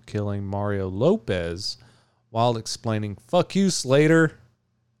Deadpool killing Mario Lopez while explaining, "Fuck you, Slater."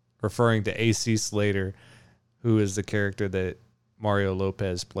 referring to AC Slater, who is the character that Mario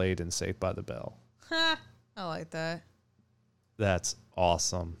Lopez played in Saved by the Bell. Ha! I like that. That's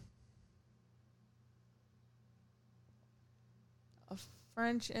awesome. A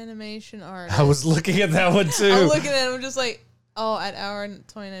French animation artist. I was looking at that one too. I'm looking at it. I'm just like, oh, at hour and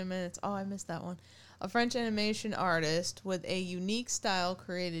 29 minutes. Oh, I missed that one. A French animation artist with a unique style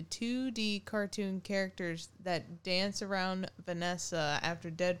created 2D cartoon characters that dance around Vanessa after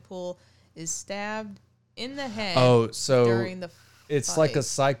Deadpool is stabbed in the head. Oh, so during the it's fight. like a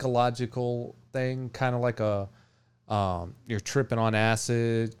psychological thing, kind of like a you're tripping on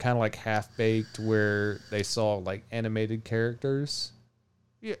acid, kind of like Half Baked, where they saw like animated characters.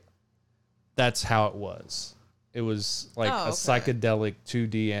 Yeah, that's how it was. It was like a psychedelic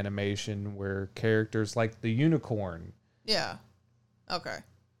 2D animation where characters like the unicorn. Yeah. Okay.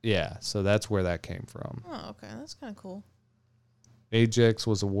 Yeah, so that's where that came from. Oh, okay. That's kind of cool. Ajax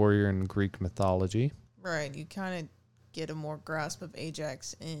was a warrior in Greek mythology. Right. You kind of get a more grasp of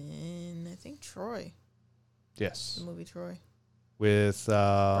Ajax in, I think, Troy. Yes. The movie Troy. With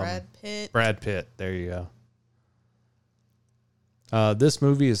Brad Pitt. Brad Pitt. There you go. This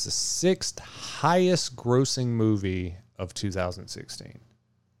movie is the 6th highest grossing movie of 2016.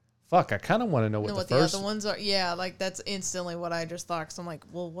 Fuck, I kind of want to know what the other ones are. Yeah, like that's instantly what I just thought. So I'm like,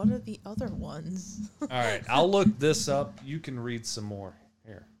 well, what are the other ones? All right, I'll look this up. You can read some more.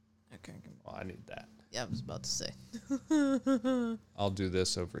 Here. Okay. Well, I need that. Yeah, I was about to say. I'll do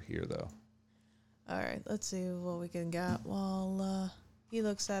this over here, though. All right, let's see what we can get while he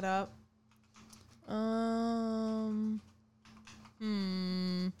looks that up. Trying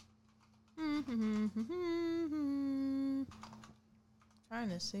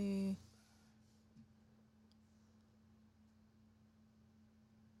to see.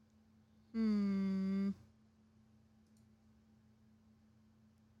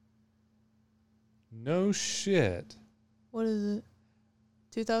 No shit. What is it?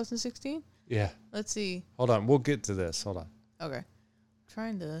 2016? Yeah. Let's see. Hold on. We'll get to this. Hold on. Okay.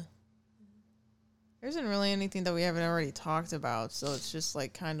 Trying to. There isn't really anything that we haven't already talked about, so it's just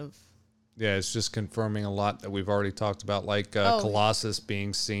like kind of. Yeah, it's just confirming a lot that we've already talked about, like Colossus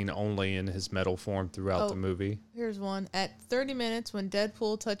being seen only in his metal form throughout the movie. Here's one. At 30 minutes, when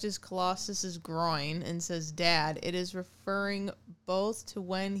Deadpool touches Colossus's groin and says, "Dad," it is referring both to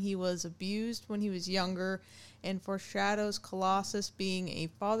when he was abused when he was younger and foreshadows Colossus being a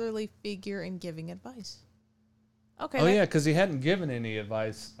fatherly figure and giving advice. Okay. Oh, yeah, because he hadn't given any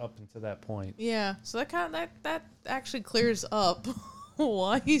advice up until that point. Yeah, so that actually clears up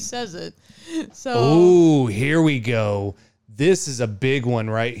why he says it. So. Oh, here we go. This is a big one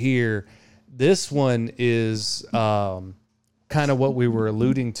right here. This one is kind of what we were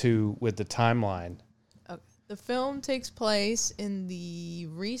alluding to with the timeline. The film takes place in the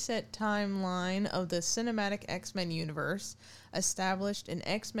reset timeline of the cinematic X-Men universe, established in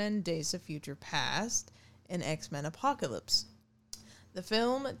X-Men Days of Future Past and X-Men Apocalypse. The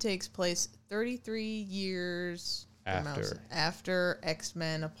film takes place 33 years after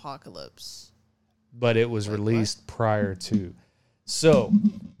X-Men Apocalypse. But it was released prior to. So,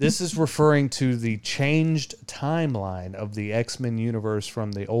 this is referring to the changed timeline of the X-Men universe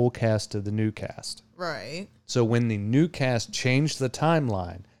from the old cast to the new cast. Right. So, when the new cast changed the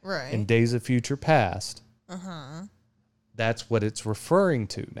timeline in Days of Future Past, that's what it's referring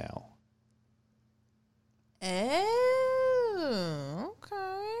to now. Oh,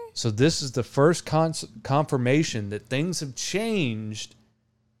 okay. So, this is the first confirmation that things have changed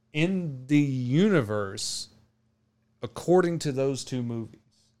in the universe according to those two movies.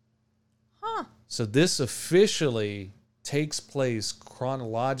 Huh. So this officially takes place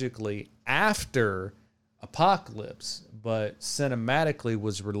chronologically after Apocalypse, but cinematically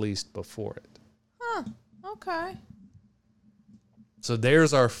was released before it. Huh. Okay. So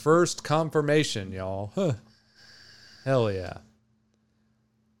there's our first confirmation, y'all. Huh. Hell yeah.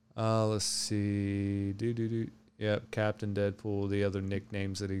 Let's see. Yep, Captain Deadpool, the other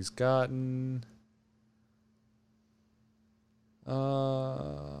nicknames that he's gotten.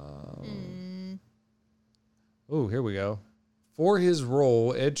 Oh, here we go. For his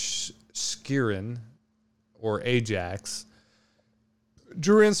role, Ed Sheeran, or Ajax,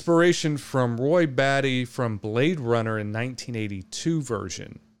 drew inspiration from Roy Batty from Blade Runner in 1982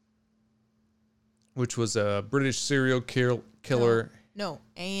 version, which was a British serial killer.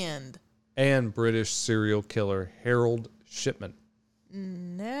 And British serial killer Harold Shipman.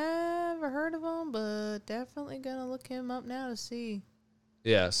 Never heard of him, but definitely gonna look him up now to see.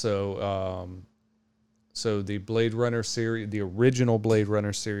 Yeah, so the Blade Runner series, the original Blade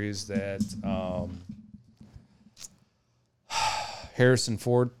Runner series that Harrison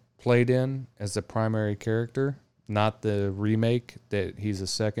Ford played in as the primary character, not the remake that he's a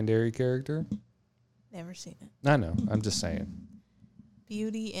secondary character. Never seen it. I know. I'm just saying.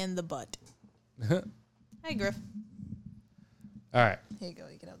 Beauty and the Butt. Hi, Griff. All right. Here you go.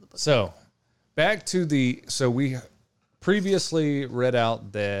 You can have the book. So, back to we previously read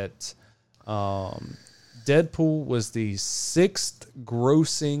out that Deadpool was the 6th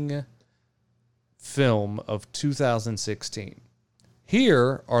grossing film of 2016.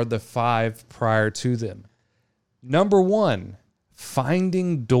 Here are the 5 prior to them. Number 1,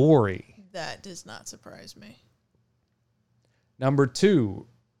 Finding Dory. That does not surprise me. Number 2,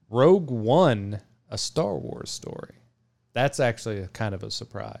 Rogue One, A Star Wars Story. That's actually a kind of a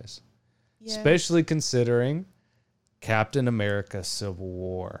surprise. Yeah. Especially considering Captain America Civil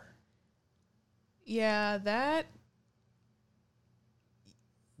War. Yeah, that...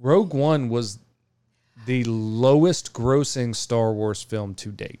 Rogue One was the lowest grossing Star Wars film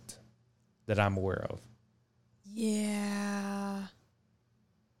to date that I'm aware of. Yeah.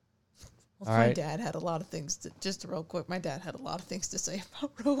 Well, All my right. dad had a lot of things to... Just real quick, my dad had a lot of things to say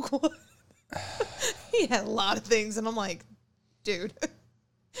about Rogue One. He had a lot of things, and I'm like, dude,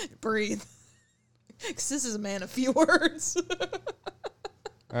 breathe. Because this is a man of few words.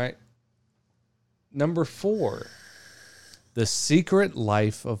 All right. Number 4, The Secret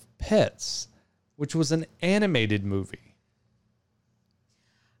Life of Pets, which was an animated movie.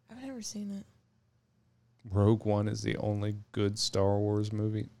 I've never seen it. Rogue One is the only good Star Wars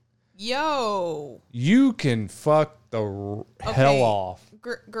movie. Yo. You can fuck the hell off.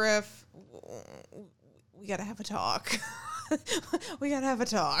 Griff, we got to have a talk. We got to have a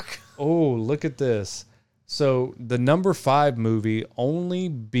talk. Oh, look at this. So the number 5 movie only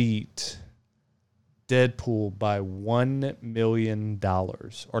beat Deadpool by $1 million,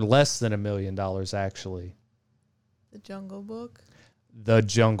 or less than $1 million, actually. The Jungle Book? The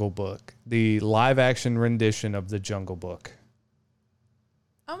Jungle Book. The live-action rendition of The Jungle Book.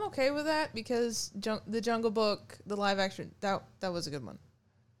 I'm okay with that because the Jungle Book, the live action, that was a good one.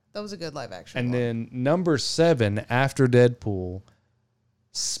 That was a good live action And one. then number 7, after Deadpool,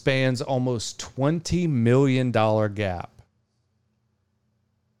 spans almost $20 million gap.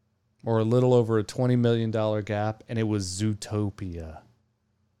 Or a little over a $20 million gap, and it was Zootopia.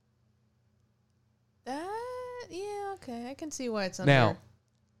 Yeah, okay. I can see why it's under. Now,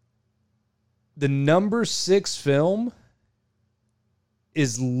 the number 6 film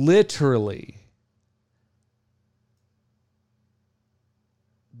is literally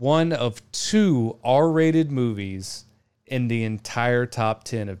one of 2 R-rated movies in the entire top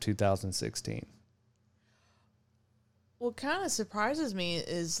 10 of 2016. What kind of surprises me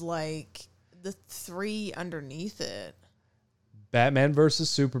is like the 3 underneath it. Batman vs.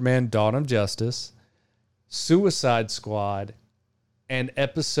 Superman, Dawn of Justice, Suicide Squad, and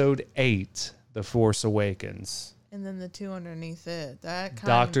Episode 8, The Force Awakens. And then the 2 underneath it. That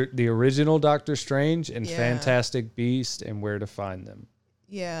kind The original Doctor Strange and Yeah. Fantastic Beast and Where to Find Them.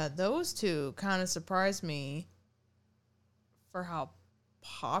 Yeah, those 2 kind of surprised me for how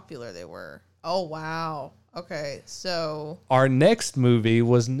popular they were. Oh, wow. Okay, so... Our next movie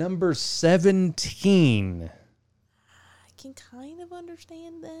was number 17. I can kind of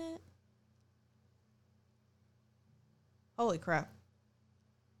understand that. Holy crap.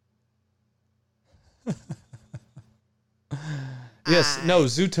 Yes, no,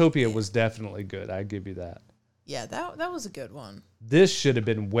 Zootopia was definitely good. I give you that. Yeah, that was a good one. This should have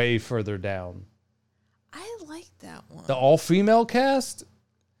been way further down. I like that one. The all-female cast?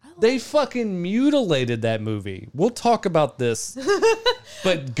 They fucking mutilated that movie. We'll talk about this.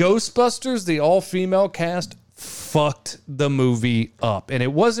 But Ghostbusters, the all-female cast, fucked the movie up. And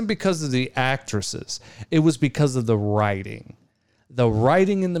it wasn't because of the actresses. It was because of the writing. The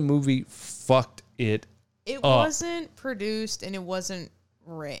writing in the movie fucked it It up. wasn't produced and it wasn't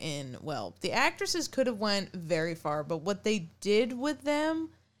written well. The actresses could have went very far, but what they did with them,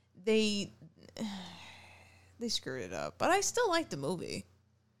 they screwed it up. But I still like the movie.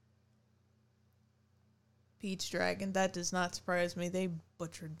 Peach Dragon, that does not surprise me. They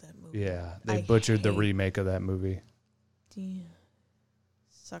butchered that movie. Yeah, they I butchered the hate- remake of that movie.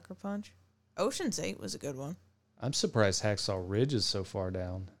 Sucker Punch. Ocean's 8 was a good one. I'm surprised Hacksaw Ridge is so far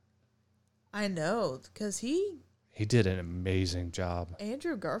down. I know, because He did an amazing job.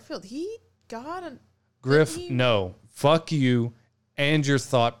 Andrew Garfield, he got an... Griff, he- no. Fuck you and your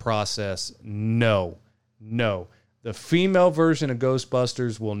thought process. No. No. The female version of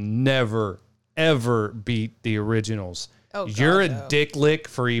Ghostbusters will never, ever beat the originals. Oh, God, You're a no. dick lick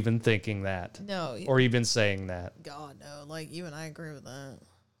for even thinking that. No. Or even saying that. God, no. Like, even I agree with that.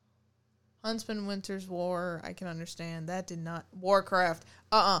 Huntsman Winter's War, I can understand. That did not... Warcraft.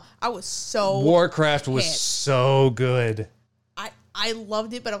 I was so... Warcraft was pissed. so good. I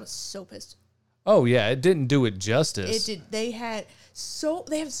loved it, but I was so pissed. Oh, yeah. It didn't do it justice. It did. They have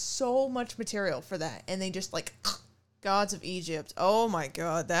so much material for that. And they just like... Gods of Egypt. Oh, my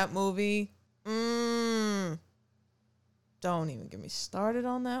God. That movie. Don't even get me started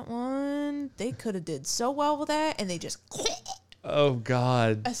on that one. They could have did so well with that, and they just... Oh,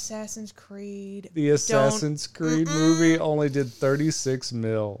 God. Assassin's Creed. The Assassin's Creed movie only did 36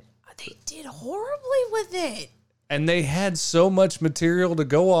 mil. They did horribly with it. And they had so much material to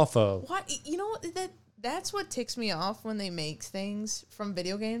go off of. What? You know what? That's what ticks me off when they make things from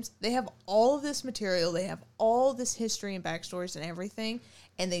video games. They have all of this material. They have all this history and backstories and everything,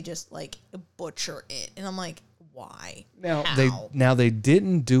 and they just, like, butcher it. And I'm like, why? Now they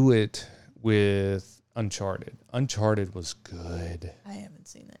didn't do it with Uncharted. Uncharted was good. I haven't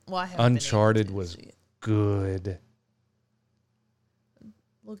seen it. Well, I haven't. Uncharted was good.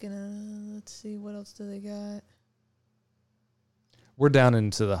 Looking at, let's see, what else do they got? We're down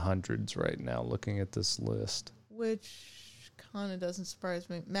into the hundreds right now looking at this list. Which kind of doesn't surprise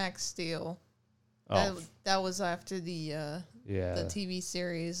me. Max Steel. Oh. That was after the TV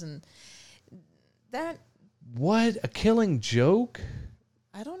series. And that... What? A Killing Joke?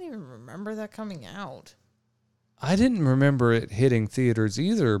 I don't even remember that coming out. I didn't remember it hitting theaters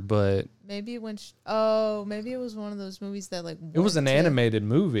either, but... Maybe it went... maybe it was one of those movies that, like... It was an animated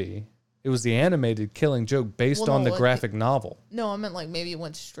movie. It was the animated Killing Joke based on the graphic novel. No, I meant, like, maybe it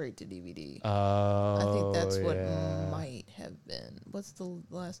went straight to DVD. Oh, I think that's what might have been. What's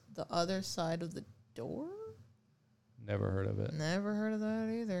the other side of the door? Never heard of it. Never heard of that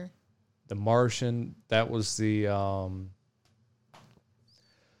either. The Martian, that was the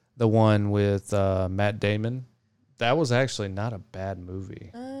one with Matt Damon. That was actually not a bad movie.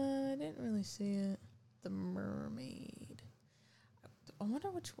 I didn't really see it. The Mermaid. I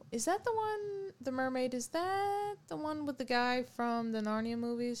wonder which one. Is that the one, The Mermaid, is that the one with the guy from the Narnia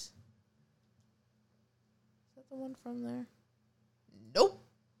movies? Is that the one from there? Nope.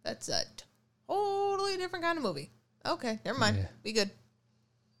 That's a totally different kind of movie. Okay, never mind. Yeah. Be good.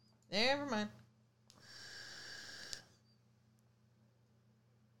 Never mind.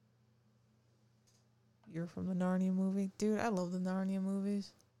 You're from the Narnia movie? Dude, I love the Narnia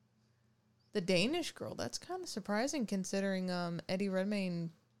movies. The Danish Girl, that's kind of surprising considering Eddie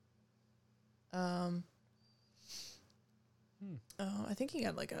Redmayne. I think he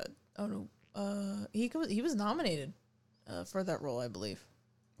got like he was nominated for that role, I believe.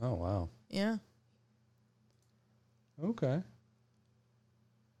 Oh, wow. Yeah. Okay.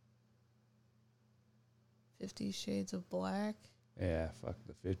 50 Shades of Black. Yeah, fuck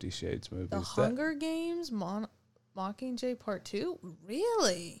the 50 Shades movies. The Hunger Games, Mockingjay Part 2?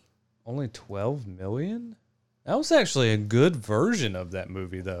 Really? Only 12 million? That was actually a good version of that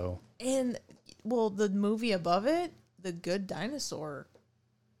movie, though. And, well, the movie above it, The Good Dinosaur.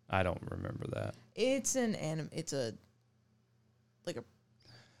 I don't remember that. It's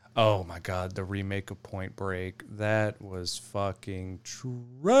Oh, my God. The remake of Point Break. That was fucking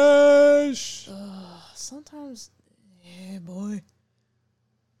trash. Sometimes, yeah, boy.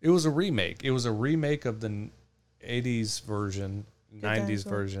 It was a remake. It was a remake of the 80s version, Good 90s Dinosaur.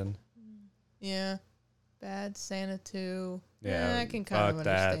 version. Yeah. Bad Santa 2. Yeah, I can kind of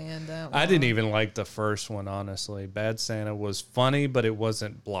understand that one. I didn't even like the first one, honestly. Bad Santa was funny, but it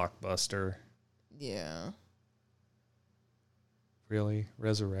wasn't blockbuster. Yeah. Really?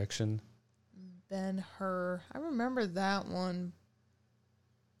 Resurrection? Ben-Hur. I remember that one.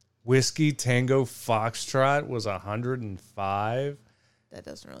 Whiskey Tango Foxtrot was 105. That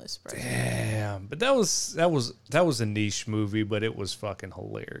doesn't really surprise me. Damn. But that was a niche movie, but it was fucking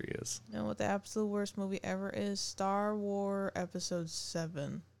hilarious. You know what the absolute worst movie ever is? Star Wars Episode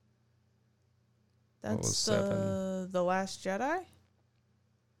 7. That's What was 7? The Last Jedi?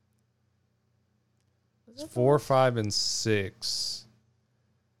 It's 4, 5, and 6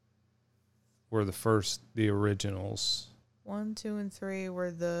 were the originals. 1, 2, and 3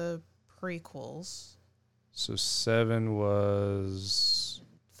 were the prequels. So 7 was...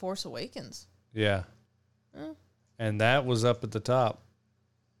 Force Awakens. Yeah. And that was up at the top.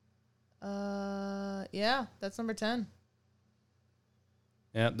 Yeah, that's number 10.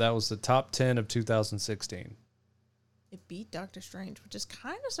 Yeah, that was the top 10 of 2016. It beat Doctor Strange, which is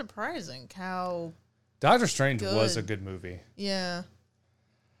kind of surprising how... Doctor Strange Good. was a good movie. Yeah.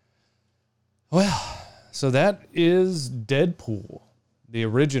 Well, so that is Deadpool, the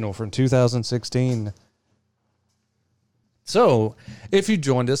original from 2016. So, if you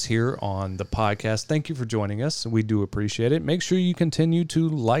joined us here on the podcast, thank you for joining us. We do appreciate it. Make sure you continue to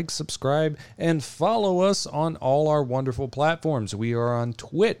like, subscribe, and follow us on all our wonderful platforms. We are on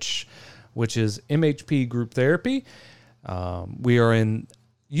Twitch, which is MHP Group Therapy. We are in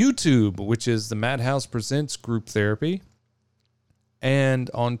YouTube, which is the Madhouse Presents Group Therapy. And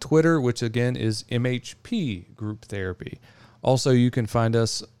on Twitter, which again is MHP Group Therapy. Also, you can find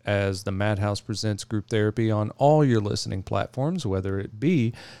us as the Madhouse Presents Group Therapy on all your listening platforms, whether it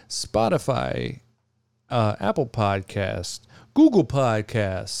be Spotify, Apple Podcasts, Google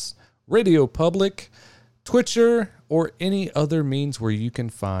Podcasts, Radio Public, Twitcher, or any other means where you can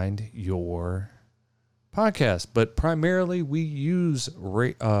find your podcast. But primarily, we use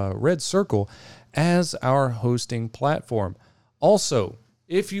Red Circle as our hosting platform. Also,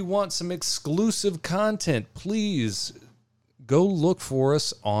 if you want some exclusive content, please go look for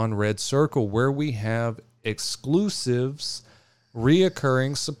us on Red Circle, where we have exclusives,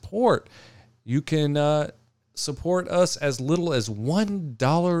 reoccurring support. You can support us as little as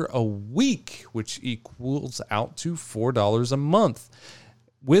 $1 a week, which equals out to $4 a month.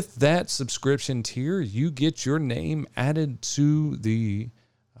 With that subscription tier, you get your name added to the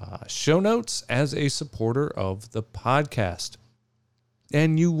show notes as a supporter of the podcast.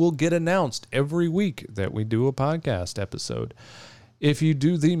 And you will get announced every week that we do a podcast episode. If you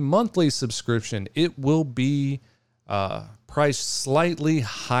do the monthly subscription, it will be priced slightly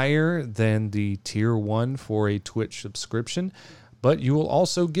higher than the tier 1 for a Twitch subscription. But you will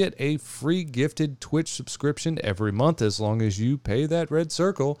also get a free gifted Twitch subscription every month as long as you pay that Red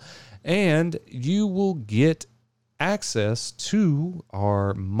Circle. And you will get access to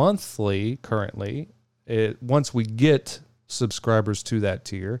our monthly, currently, once we get subscribers to that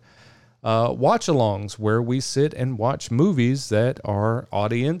tier, watch-alongs where we sit and watch movies that our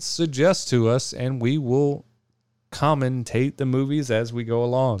audience suggests to us, and we will commentate the movies as we go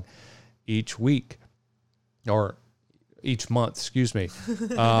along each week, or each month, excuse me.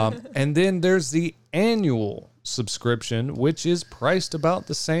 And then there's the annual subscription, which is priced about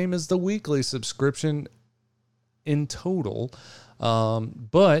the same as the weekly subscription in total.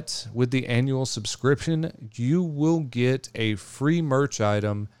 But with the annual subscription, you will get a free merch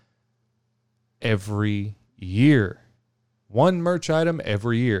item every year. One merch item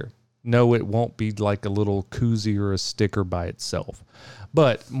every year. No, it won't be like a little koozie or a sticker by itself,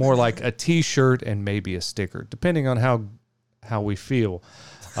 but more like a t-shirt and maybe a sticker, depending on how we feel.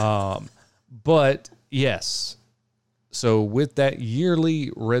 But yes, so with that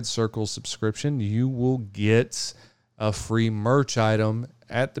yearly Red Circle subscription, you will get a free merch item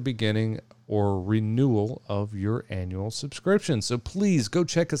at the beginning or renewal of your annual subscription. So please go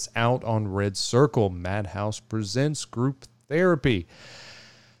check us out on Red Circle, Madhouse Presents Group Therapy.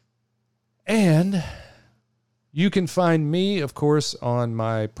 And you can find me, of course, on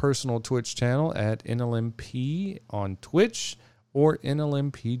my personal Twitch channel at NLMP on Twitch or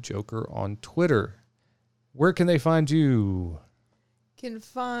NLMP Joker on Twitter. Where can they find you? Can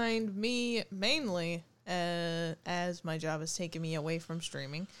find me mainly as my job has taken me away from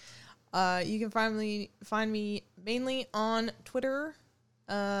streaming. You can find me mainly on Twitter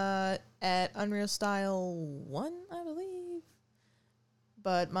at Unreal Style 1, I believe.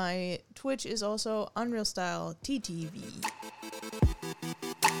 But my Twitch is also Unreal Style TTV.